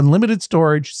comes with unlimited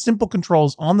storage, simple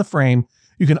controls on the frame.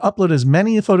 You can upload as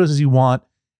many photos as you want,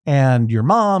 and your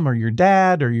mom or your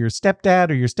dad or your stepdad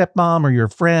or your stepmom or your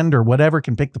friend or whatever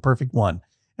can pick the perfect one.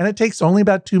 And it takes only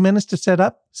about 2 minutes to set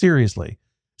up. Seriously.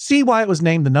 See why it was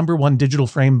named the #1 digital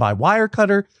frame by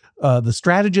Wirecutter, The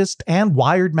Strategist, and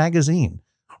Wired Magazine.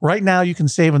 Right now, you can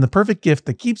save on the perfect gift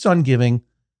that keeps on giving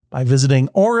by visiting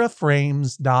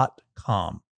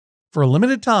auraframes.com. For a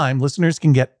limited time, listeners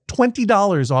can get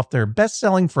 $20 off their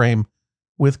best-selling frame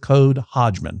with code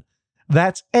Hodgman.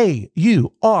 That's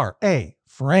A-U-R-A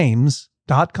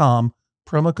frames.com,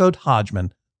 promo code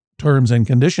Hodgman. Terms and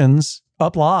conditions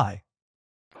apply.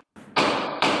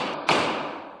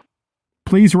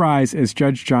 Please rise as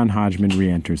Judge John Hodgman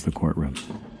re-enters the courtroom.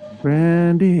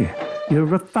 Brandy,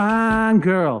 you're a fine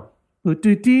girl. I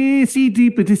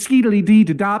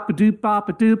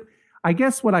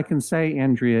guess what I can say,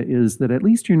 Andrea, is that at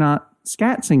least you're not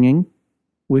scat singing,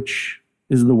 which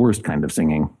is the worst kind of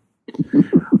singing.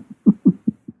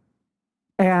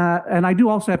 And I do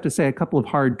also have to say a couple of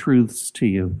hard truths to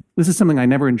you. This is something I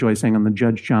never enjoy saying on the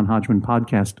Judge John Hodgman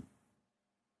podcast.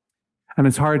 And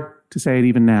it's hard to say it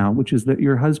even now, which is that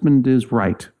your husband is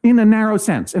right. In a narrow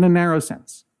sense. I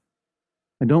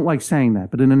don't like saying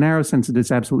that, but in a narrow sense, it is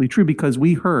absolutely true because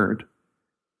we heard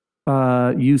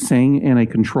you sing in a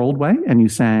controlled way, and you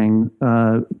sang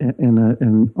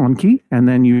in on key, and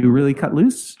then you really cut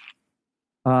loose.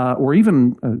 Or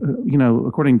even,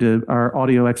 according to our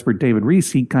audio expert David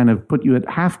Reese, he kind of put you at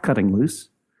half cutting loose,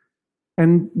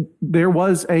 and there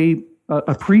was a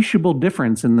appreciable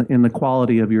difference in the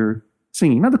quality of your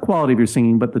singing. Not the quality of your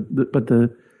singing, but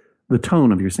the the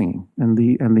tone of your singing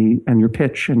and your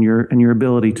pitch and your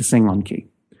ability to sing on key.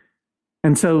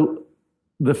 And so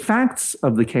the facts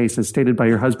of the case as stated by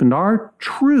your husband are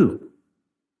true.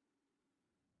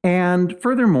 And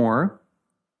furthermore,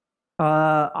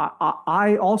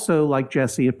 I also, like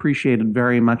Jesse, appreciated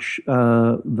very much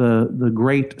the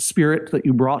great spirit that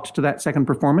you brought to that second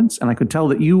performance. And I could tell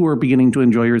that you were beginning to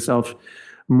enjoy yourself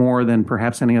more than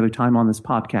perhaps any other time on this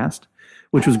podcast,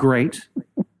 which was great.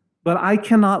 But I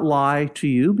cannot lie to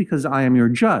you because I am your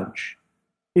judge.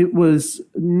 It was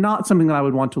not something that I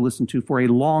would want to listen to for a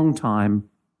long time.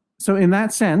 So in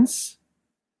that sense,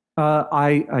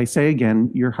 I say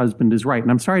again, your husband is right. And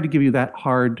I'm sorry to give you that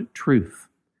hard truth.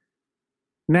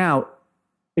 Now,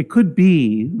 it could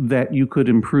be that you could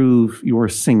improve your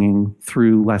singing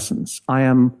through lessons.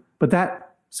 But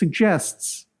that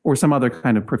suggests, or some other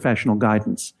kind of professional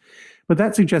guidance, but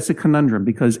that suggests a conundrum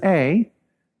because it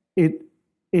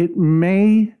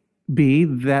may be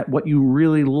that what you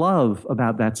really love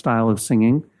about that style of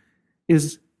singing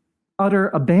is utter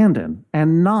abandon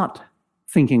and not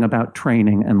thinking about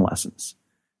training and lessons.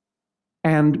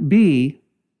 And B,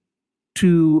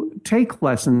 to take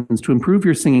lessons to improve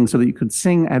your singing so that you could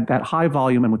sing at that high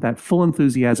volume and with that full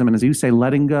enthusiasm, and as you say,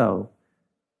 letting go,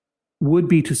 would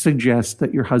be to suggest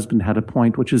that your husband had a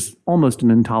point, which is almost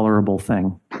an intolerable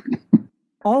thing.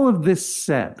 All of this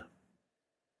said,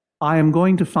 I am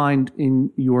going to find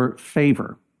in your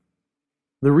favor.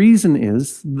 The reason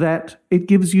is that it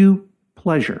gives you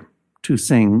pleasure to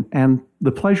sing, and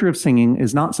the pleasure of singing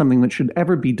is not something that should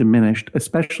ever be diminished,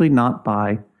 especially not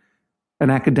by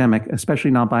an academic,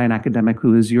 especially not by an academic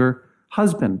who is your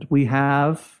husband. We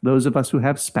have, those of us who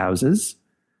have spouses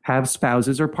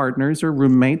or partners or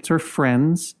roommates or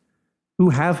friends who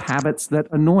have habits that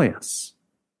annoy us.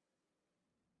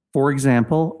 For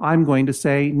example, I'm going to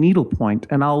say needlepoint,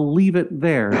 and I'll leave it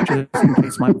there just in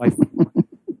case my wife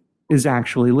is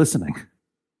actually listening.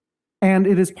 And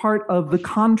it is part of the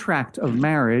contract of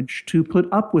marriage to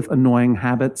put up with annoying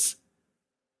habits,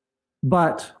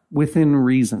 but within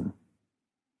reason.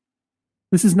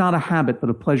 This is not a habit, but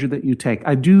a pleasure that you take.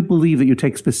 I do believe that you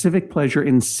take specific pleasure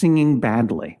in singing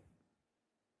badly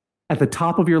at the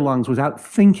top of your lungs without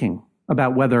thinking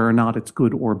about whether or not it's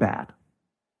good or bad.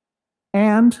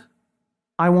 And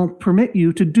I won't permit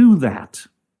you to do that.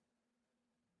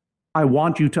 I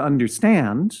want you to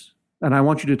understand, and I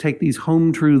want you to take these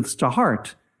home truths to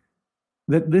heart,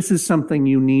 that this is something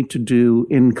you need to do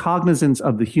in cognizance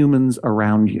of the humans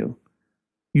around you.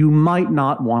 You might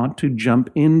not want to jump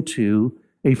into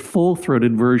a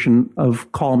full-throated version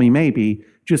of Call Me Maybe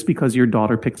just because your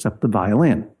daughter picks up the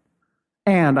violin.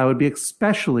 And I would be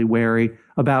especially wary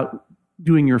about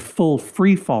doing your full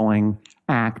free-falling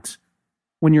act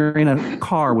when you're in a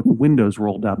car with the windows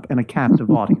rolled up and a captive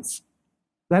audience.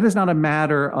 That is not a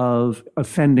matter of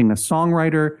offending a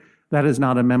songwriter. That is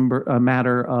not a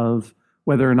matter of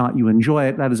whether or not you enjoy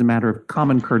it. That is a matter of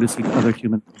common courtesy to other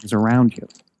human beings around you.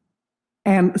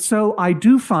 And so I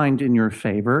do find in your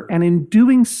favor, and in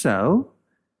doing so,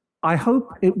 I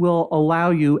hope it will allow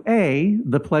you, A,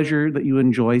 the pleasure that you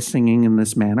enjoy singing in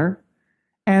this manner,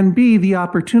 and B, the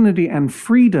opportunity and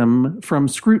freedom from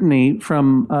scrutiny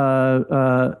from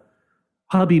hubby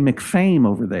McFame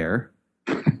over there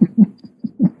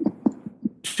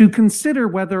to consider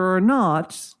whether or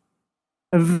not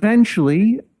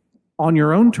eventually, on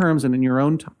your own terms and in your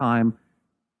own time,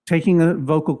 taking a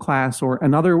vocal class or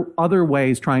other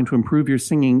ways trying to improve your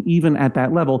singing even at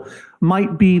that level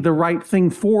might be the right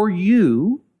thing for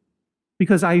you,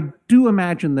 because I do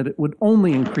imagine that it would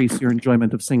only increase your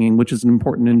enjoyment of singing, which is an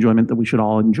important enjoyment that we should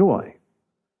all enjoy.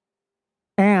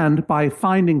 And by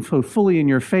finding so fully in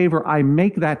your favor, I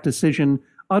make that decision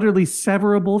utterly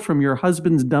severable from your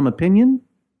husband's dumb opinion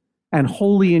and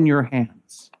wholly in your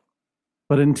hands.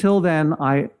 But until then,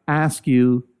 I ask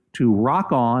you to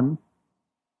rock on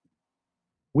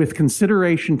with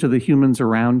consideration to the humans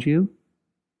around you.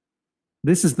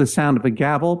 This is the sound of a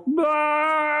gavel.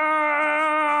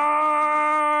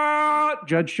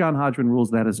 Judge John Hodgman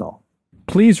rules, that is all.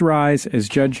 Please rise as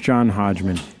Judge John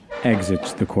Hodgman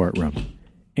exits the courtroom.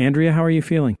 Andrea, how are you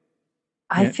feeling?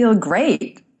 I feel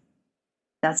great.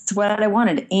 That's what I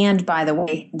wanted. And by the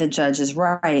way, the judge is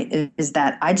right, is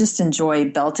that I just enjoy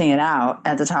belting it out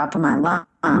at the top of my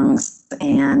lungs,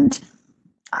 and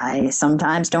I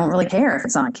sometimes don't really care if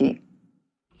it's on key.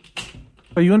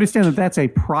 But you understand that that's a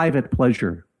private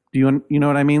pleasure. Do you know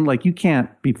what I mean? Like, you can't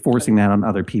be forcing that on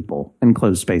other people in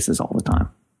closed spaces all the time.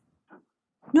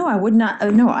 No, I would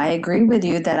not. No, I agree with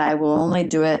you that I will only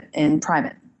do it in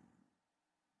private.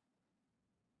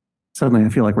 Suddenly, I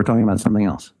feel like we're talking about something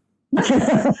else.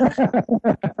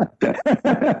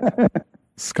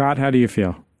 Scott, how do you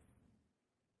feel?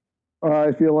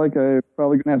 I feel like I'm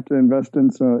probably going to have to invest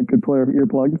in some good pair of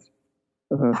earplugs.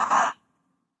 But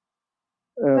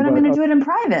I'm going to do it in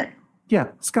private. Yeah,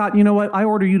 Scott, you know what? I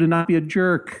order you to not be a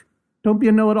jerk. Don't be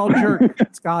a know-it-all jerk,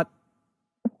 Scott.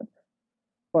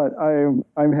 But I'm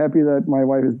happy that my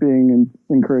wife is being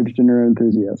encouraged in her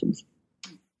enthusiasms.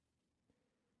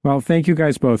 Well, thank you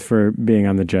guys both for being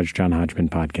on the Judge John Hodgman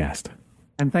podcast.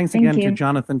 And thanks Thank again you. to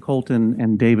Jonathan Colton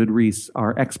and David Reese,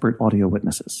 our expert audio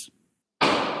witnesses.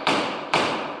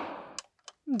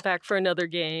 Back for another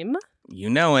game. You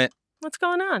know it. What's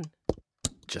going on?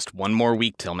 Just one more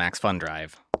week till Max Fun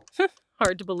Drive.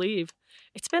 Hard to believe.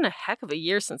 It's been a heck of a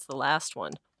year since the last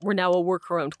one. We're now a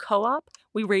worker-owned co-op.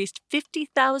 We raised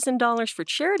 $50,000 for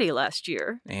charity last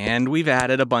year. And we've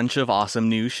added a bunch of awesome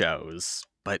new shows.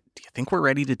 But do you think we're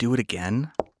ready to do it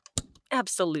again?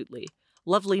 Absolutely.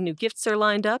 Lovely new gifts are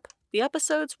lined up. The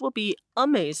episodes will be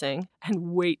amazing.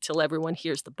 And wait till everyone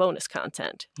hears the bonus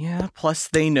content. Yeah, plus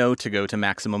they know to go to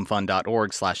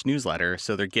MaximumFun.org/newsletter,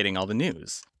 so they're getting all the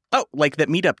news. Oh, like that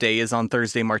meetup day is on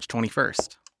Thursday, March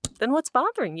 21st. Then what's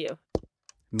bothering you?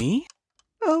 Me?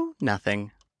 Oh,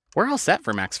 nothing. We're all set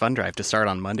for Max Fun Drive to start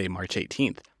on Monday, March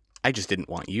 18th. I just didn't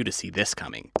want you to see this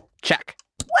coming. Check.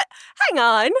 What? Hang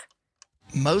on.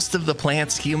 Most of the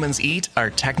plants humans eat are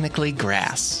technically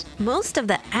grass. Most of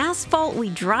the asphalt we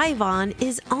drive on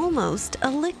is almost a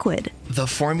liquid. The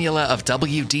formula of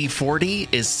WD-40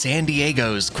 is San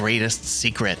Diego's greatest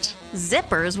secret.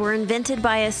 Zippers were invented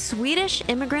by a Swedish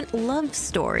immigrant love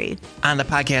story. On the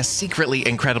podcast Secretly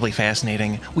Incredibly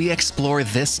Fascinating, we explore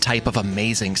this type of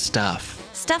amazing stuff.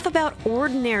 Stuff about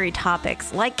ordinary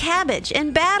topics like cabbage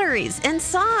and batteries and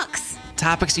socks.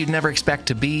 Topics you'd never expect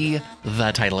to be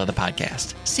the title of the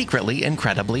podcast. Secretly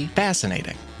Incredibly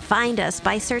Fascinating. Find us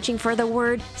by searching for the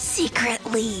word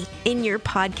secretly in your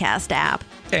podcast app.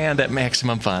 And at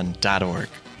MaximumFun.org.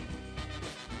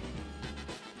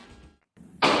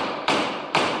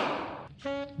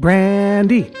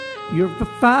 Brandy, you're a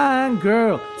fine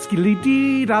girl. Skilly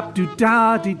dee dop doo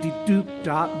da dee dee doo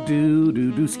dop doo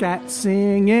doo doo scat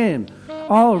singing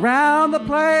all around the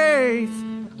place.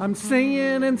 I'm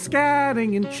singing and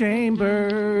scatting in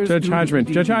chambers. Judge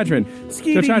Hodgman. Judge Hodgman.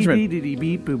 Judge Hodgman.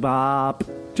 Beep boop bop.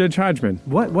 Judge Hodgman.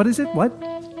 What is it? What?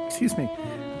 Excuse me.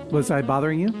 Was I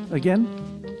bothering you again?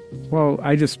 Well,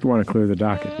 I just want to clear the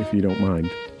docket, if you don't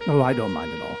mind. Oh, I don't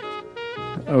mind at all.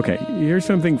 Okay, here's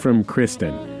something from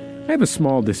Kristen. I have a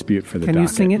small dispute for the docket. Can you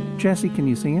sing it, Jesse? Can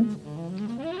you sing it?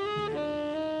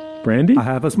 Brandy? I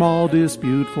have a small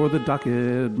dispute for the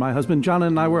docket. My husband John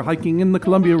and I were hiking in the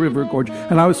Columbia River Gorge,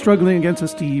 and I was struggling against a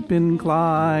steep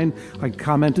incline. I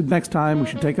commented next time we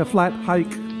should take a flat hike.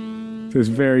 This is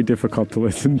very difficult to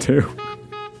listen to.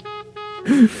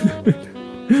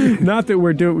 Not that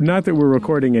we're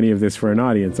recording any of this for an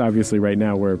audience. Obviously, right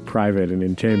now we're private and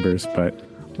in chambers, but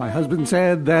my husband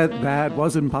said that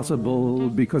wasn't possible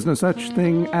because no such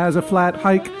thing as a flat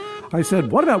hike. I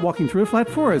said, what about walking through a flat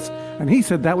forest? And he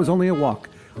said that was only a walk.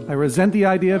 I resent the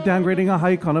idea of downgrading a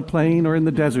hike on a plain or in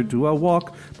the desert to a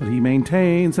walk, but he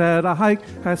maintains that a hike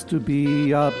has to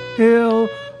be uphill.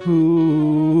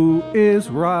 Who is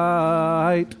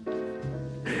right?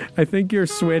 I think your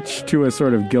switch to a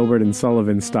sort of Gilbert and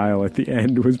Sullivan style at the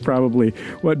end was probably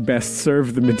what best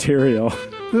served the material.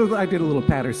 I did a little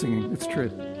patter singing. It's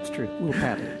true. A little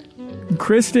patter.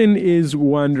 Kristen is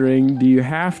wondering, do you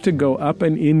have to go up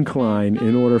an incline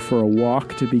in order for a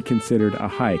walk to be considered a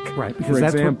hike? Right, because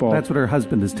that's what her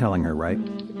husband is telling her, right?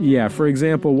 Yeah, for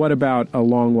example, what about a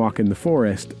long walk in the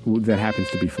forest that happens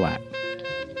to be flat?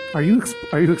 Are you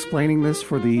explaining this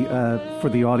for the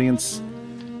audience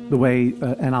the way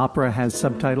an opera has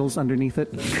subtitles underneath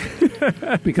it?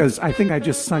 Because I think I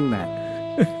just sung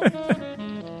that.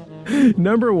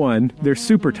 Number one, they're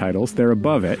super titles. They're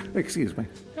above it. Excuse me.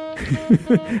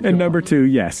 And number two,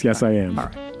 yes, I am. All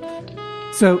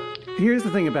right. So here's the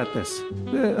thing about this.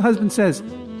 The husband says,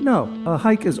 no, a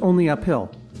hike is only uphill.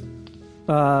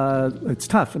 It's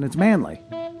tough and it's manly.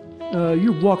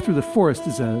 Your walk through the forest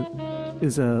is a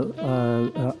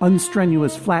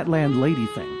unstrenuous flatland lady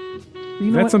thing.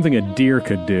 You know That's something a deer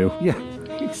could do. Yeah,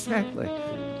 exactly.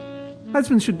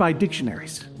 Husbands should buy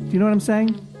dictionaries. Do you know what I'm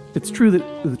saying? It's true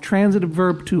that the transitive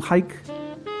verb to hike,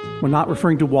 when not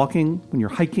referring to walking, when you're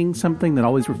hiking something, that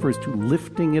always refers to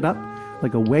lifting it up,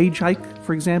 like a wage hike,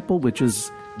 for example, which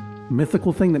is a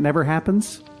mythical thing that never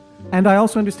happens. And I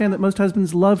also understand that most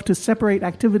husbands love to separate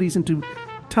activities into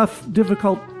tough,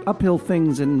 difficult, uphill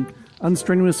things and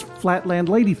unstrenuous, flatland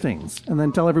lady things, and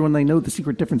then tell everyone they know the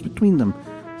secret difference between them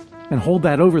and hold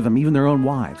that over them, even their own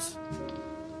wives.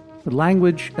 But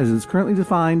language, as it is currently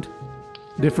defined,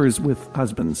 differs with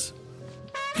husbands.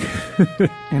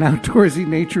 In outdoorsy,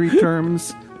 naturey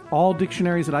terms, all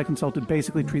dictionaries that I consulted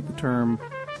basically treat the term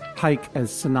hike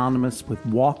as synonymous with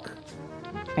walk,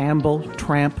 amble,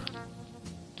 tramp,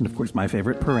 and of course my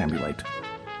favorite, perambulate.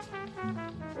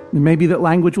 It may be that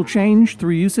language will change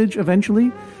through usage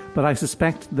eventually, but I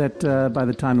suspect that by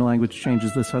the time the language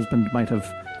changes, this husband might have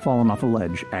fallen off a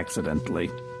ledge accidentally.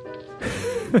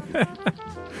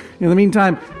 In the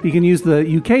meantime, you can use the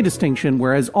UK distinction,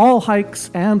 whereas all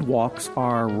hikes and walks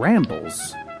are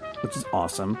rambles, which is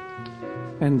awesome.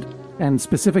 And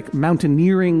specific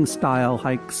mountaineering-style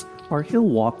hikes are hill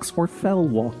walks or fell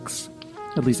walks.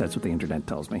 At least that's what the internet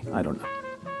tells me. I don't know.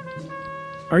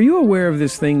 Are you aware of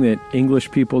this thing that English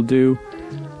people do,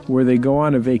 where they go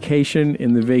on a vacation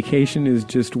and the vacation is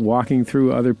just walking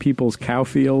through other people's cow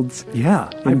fields? Yeah,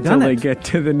 I've until done they it. get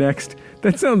to the next.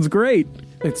 That sounds great.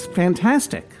 It's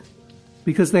fantastic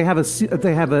because they have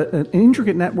an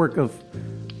intricate network of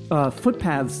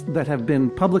footpaths that have been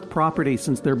public property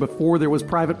since before there was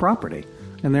private property,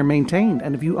 and they're maintained.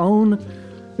 And if you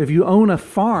own a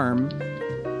farm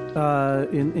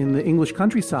in the English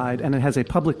countryside and it has a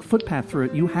public footpath through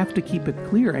it, you have to keep it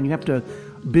clear, and you have to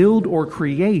build or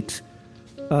create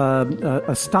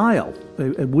a style,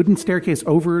 a wooden staircase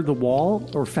over the wall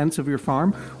or fence of your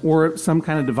farm, or some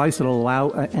kind of device that'll allow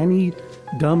any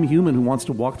dumb human who wants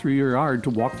to walk through your yard to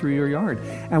walk through your yard.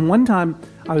 And one time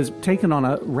I was taken on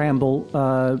a ramble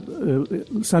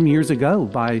some years ago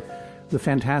by the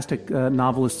fantastic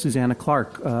novelist Susanna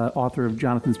Clarke, author of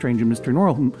Jonathan Strange and Mr.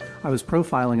 Norrell, whom I was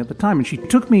profiling at the time. And she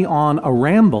took me on a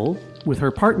ramble with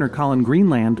her partner Colin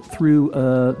Greenland through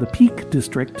the Peak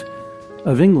District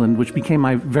of England, which became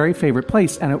my very favorite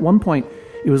place. And at one point,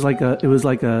 it was like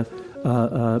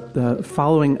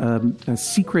following a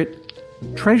secret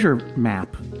treasure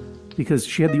map, because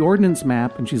she had the ordnance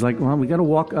map, and she's like, well, we got to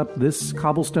walk up this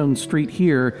cobblestone street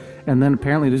here, and then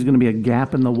apparently there's going to be a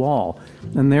gap in the wall.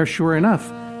 And there, sure enough,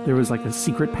 there was like a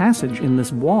secret passage in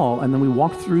this wall, and then we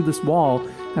walked through this wall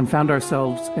and found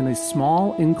ourselves in a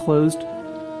small enclosed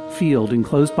field,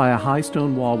 enclosed by a high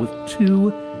stone wall with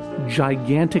two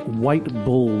gigantic white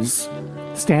bulls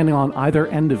standing on either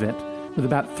end of it, with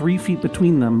about 3 feet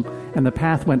between them, and the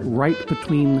path went right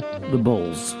between the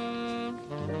bulls.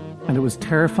 And it was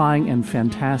terrifying and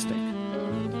fantastic.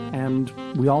 And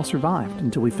we all survived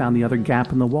until we found the other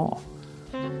gap in the wall.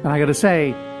 And I gotta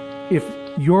say, if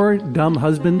your dumb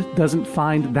husband doesn't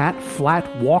find that flat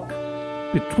walk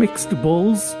betwixt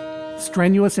bulls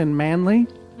strenuous and manly,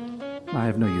 I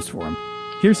have no use for him.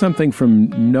 Here's something from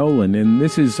Nolan, and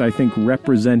this is, I think,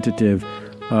 representative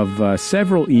of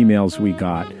several emails we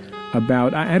got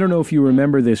about, I don't know if you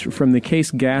remember this, from the case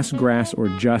Gas, Grass, or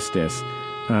Justice.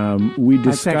 We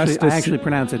discussed... I actually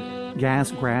pronounce it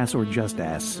gas, grass, or just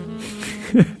ass.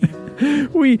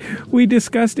 We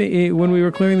discussed it when we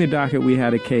were clearing the docket. We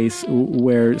had a case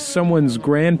where someone's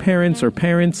grandparents or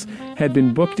parents had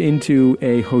been booked into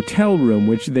a hotel room,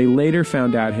 which they later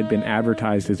found out had been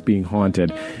advertised as being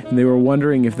haunted. And they were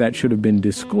wondering if that should have been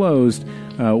disclosed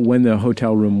when the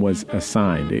hotel room was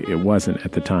assigned. It wasn't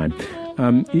at the time.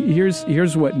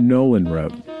 Here's what Nolan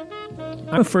wrote.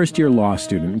 I'm a first-year law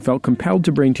student and felt compelled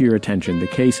to bring to your attention the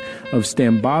case of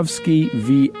Stambovsky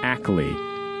v. Ackley,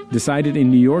 decided in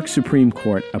New York Supreme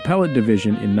Court Appellate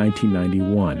Division in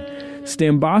 1991.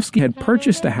 Stambovsky had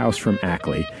purchased a house from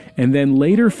Ackley and then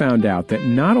later found out that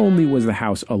not only was the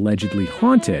house allegedly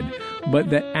haunted, but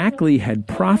that Ackley had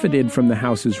profited from the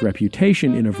house's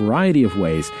reputation in a variety of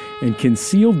ways and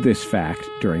concealed this fact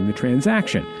during the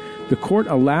transaction. The court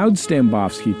allowed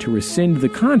Stambovsky to rescind the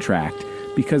contract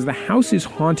because the house's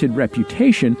haunted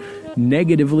reputation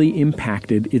negatively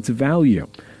impacted its value.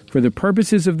 For the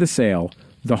purposes of the sale,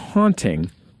 the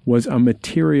haunting was a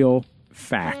material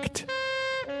fact.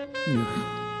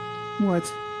 What?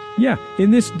 Yeah,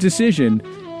 in this decision,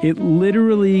 it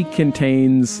literally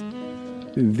contains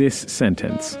this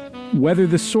sentence. Whether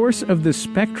the source of the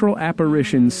spectral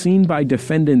apparition seen by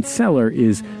defendant Seller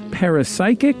is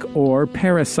parapsychic or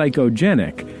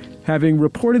parapsychogenic, having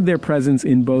reported their presence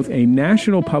in both a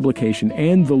national publication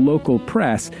and the local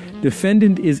press,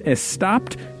 defendant is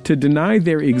estopped to deny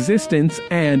their existence,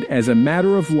 and as a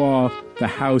matter of law, the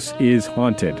house is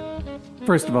haunted.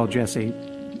 First of all, Jesse,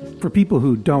 for people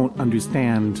who don't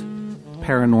understand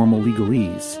paranormal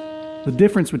legalese, the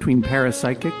difference between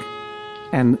parapsychic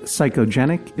and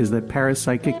psychogenic is that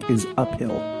parapsychic is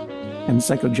uphill and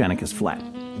psychogenic is flat.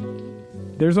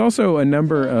 There's also a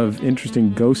number of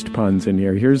interesting ghost puns in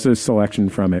here. Here's a selection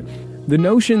from it. The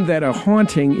notion that a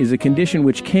haunting is a condition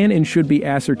which can and should be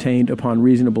ascertained upon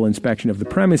reasonable inspection of the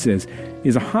premises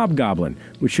is a hobgoblin,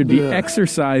 which should be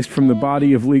exorcised from the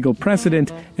body of legal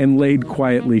precedent and laid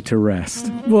quietly to rest.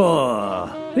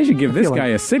 They should give this guy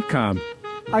a sitcom.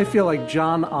 I feel like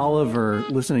John Oliver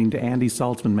listening to Andy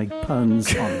Saltzman make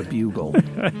puns on the Bugle.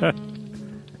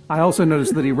 I also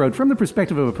noticed that he wrote, from the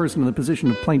perspective of a person in the position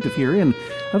of plaintiff herein,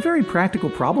 a very practical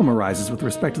problem arises with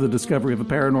respect to the discovery of a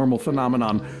paranormal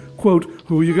phenomenon. Quote,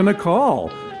 who are you going to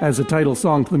call? As the title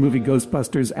song to the movie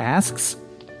Ghostbusters asks.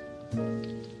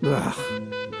 Ugh.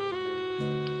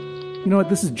 You know what?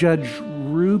 This is Judge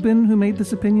Rubin who made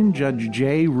this opinion, Judge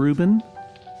J. Rubin.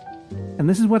 And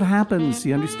this is what happens,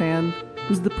 you understand?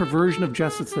 This is the perversion of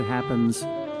justice that happens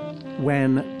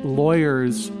when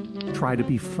lawyers try to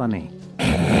be funny.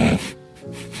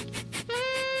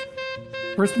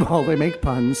 First of all, they make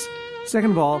puns.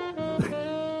 Second of all,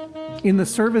 in the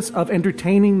service of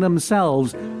entertaining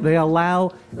themselves, they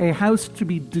allow a house to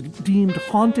be deemed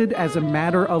haunted as a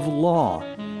matter of law.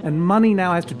 And money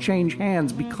now has to change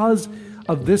hands because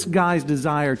of this guy's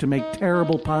desire to make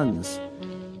terrible puns.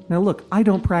 Now look, I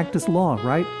don't practice law,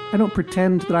 right? I don't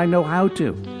pretend that I know how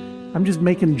to. I'm just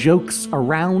making jokes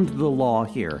around the law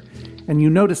here. And you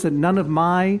notice that none of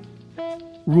my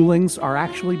rulings are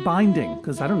actually binding,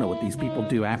 because I don't know what these people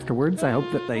do afterwards. I hope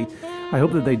that they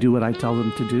do what I tell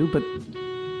them to do, but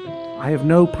I have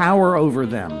no power over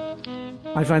them.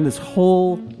 I find this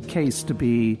whole case to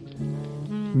be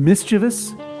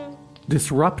mischievous,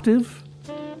 disruptive,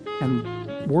 and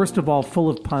worst of all, full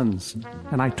of puns.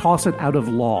 And I toss it out of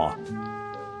law.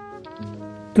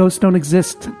 Ghosts don't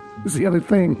exist, is the other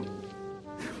thing.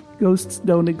 Ghosts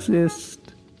don't exist.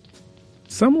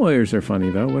 Some lawyers are funny,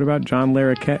 though. What about John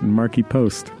Larroquette and Marky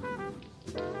Post?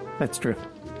 That's true.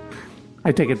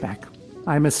 I take it back.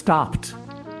 I'm stopped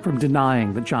from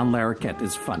denying that John Larroquette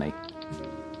is funny.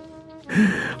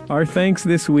 Our thanks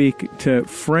this week to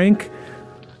Frank,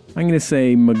 I'm going to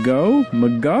say Magoog,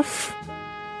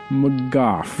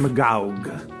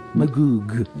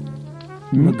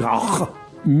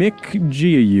 Mick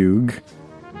Giayug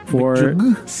for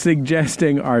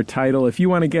suggesting our title. If you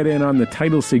want to get in on the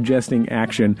title suggesting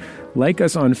action, like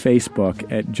us on Facebook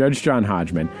at Judge John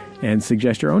Hodgman and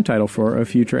suggest your own title for a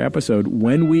future episode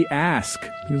when we ask.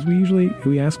 Because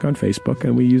we ask on Facebook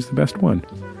and we use the best one.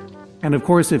 And of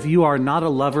course, if you are not a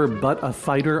lover but a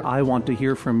fighter, I want to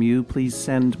hear from you. Please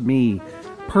send me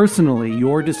personally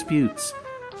your disputes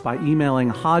by emailing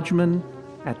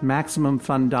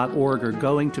hodgman@MaximumFun.org or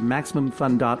going to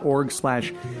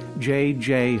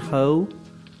MaximumFun.org/JJHo.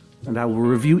 And I will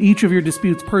review each of your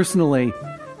disputes personally.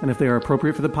 And if they are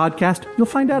appropriate for the podcast, you'll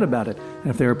find out about it. And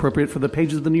if they're appropriate for the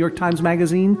pages of the New York Times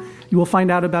Magazine, you will find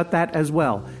out about that as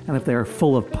well. And if they're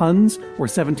full of puns or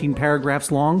 17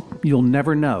 paragraphs long, you'll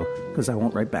never know, because I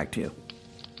won't write back to you.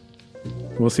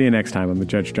 We'll see you next time on the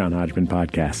Judge John Hodgman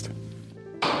Podcast.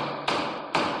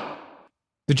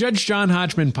 The Judge John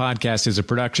Hodgman Podcast is a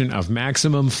production of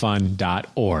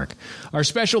MaximumFun.org. Our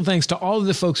special thanks to all of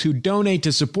the folks who donate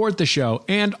to support the show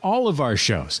and all of our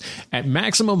shows at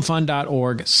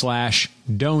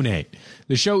MaximumFun.org/donate.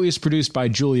 The show is produced by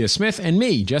Julia Smith and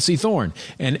me, Jesse Thorne,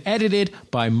 and edited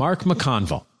by Mark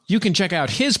McConville. You can check out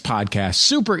his podcast,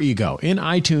 Super Ego, in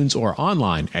iTunes or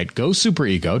online at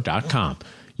GoSuperEgo.com.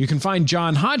 You can find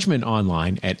John Hodgman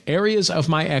online at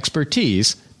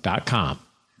areasofmyexpertise.com.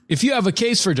 If you have a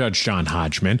case for Judge John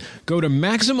Hodgman, go to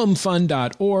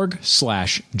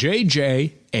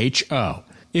MaximumFun.org/JJHO.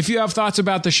 If you have thoughts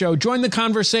about the show, join the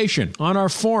conversation on our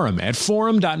forum at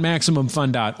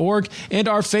forum.MaximumFun.org and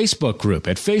our Facebook group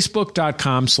at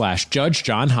Facebook.com/Judge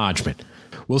John Hodgman.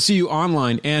 We'll see you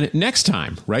online and next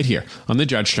time right here on the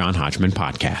Judge John Hodgman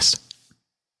Podcast.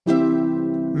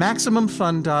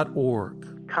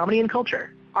 MaximumFun.org. Comedy and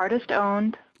culture. Artist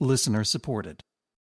owned. Listener supported.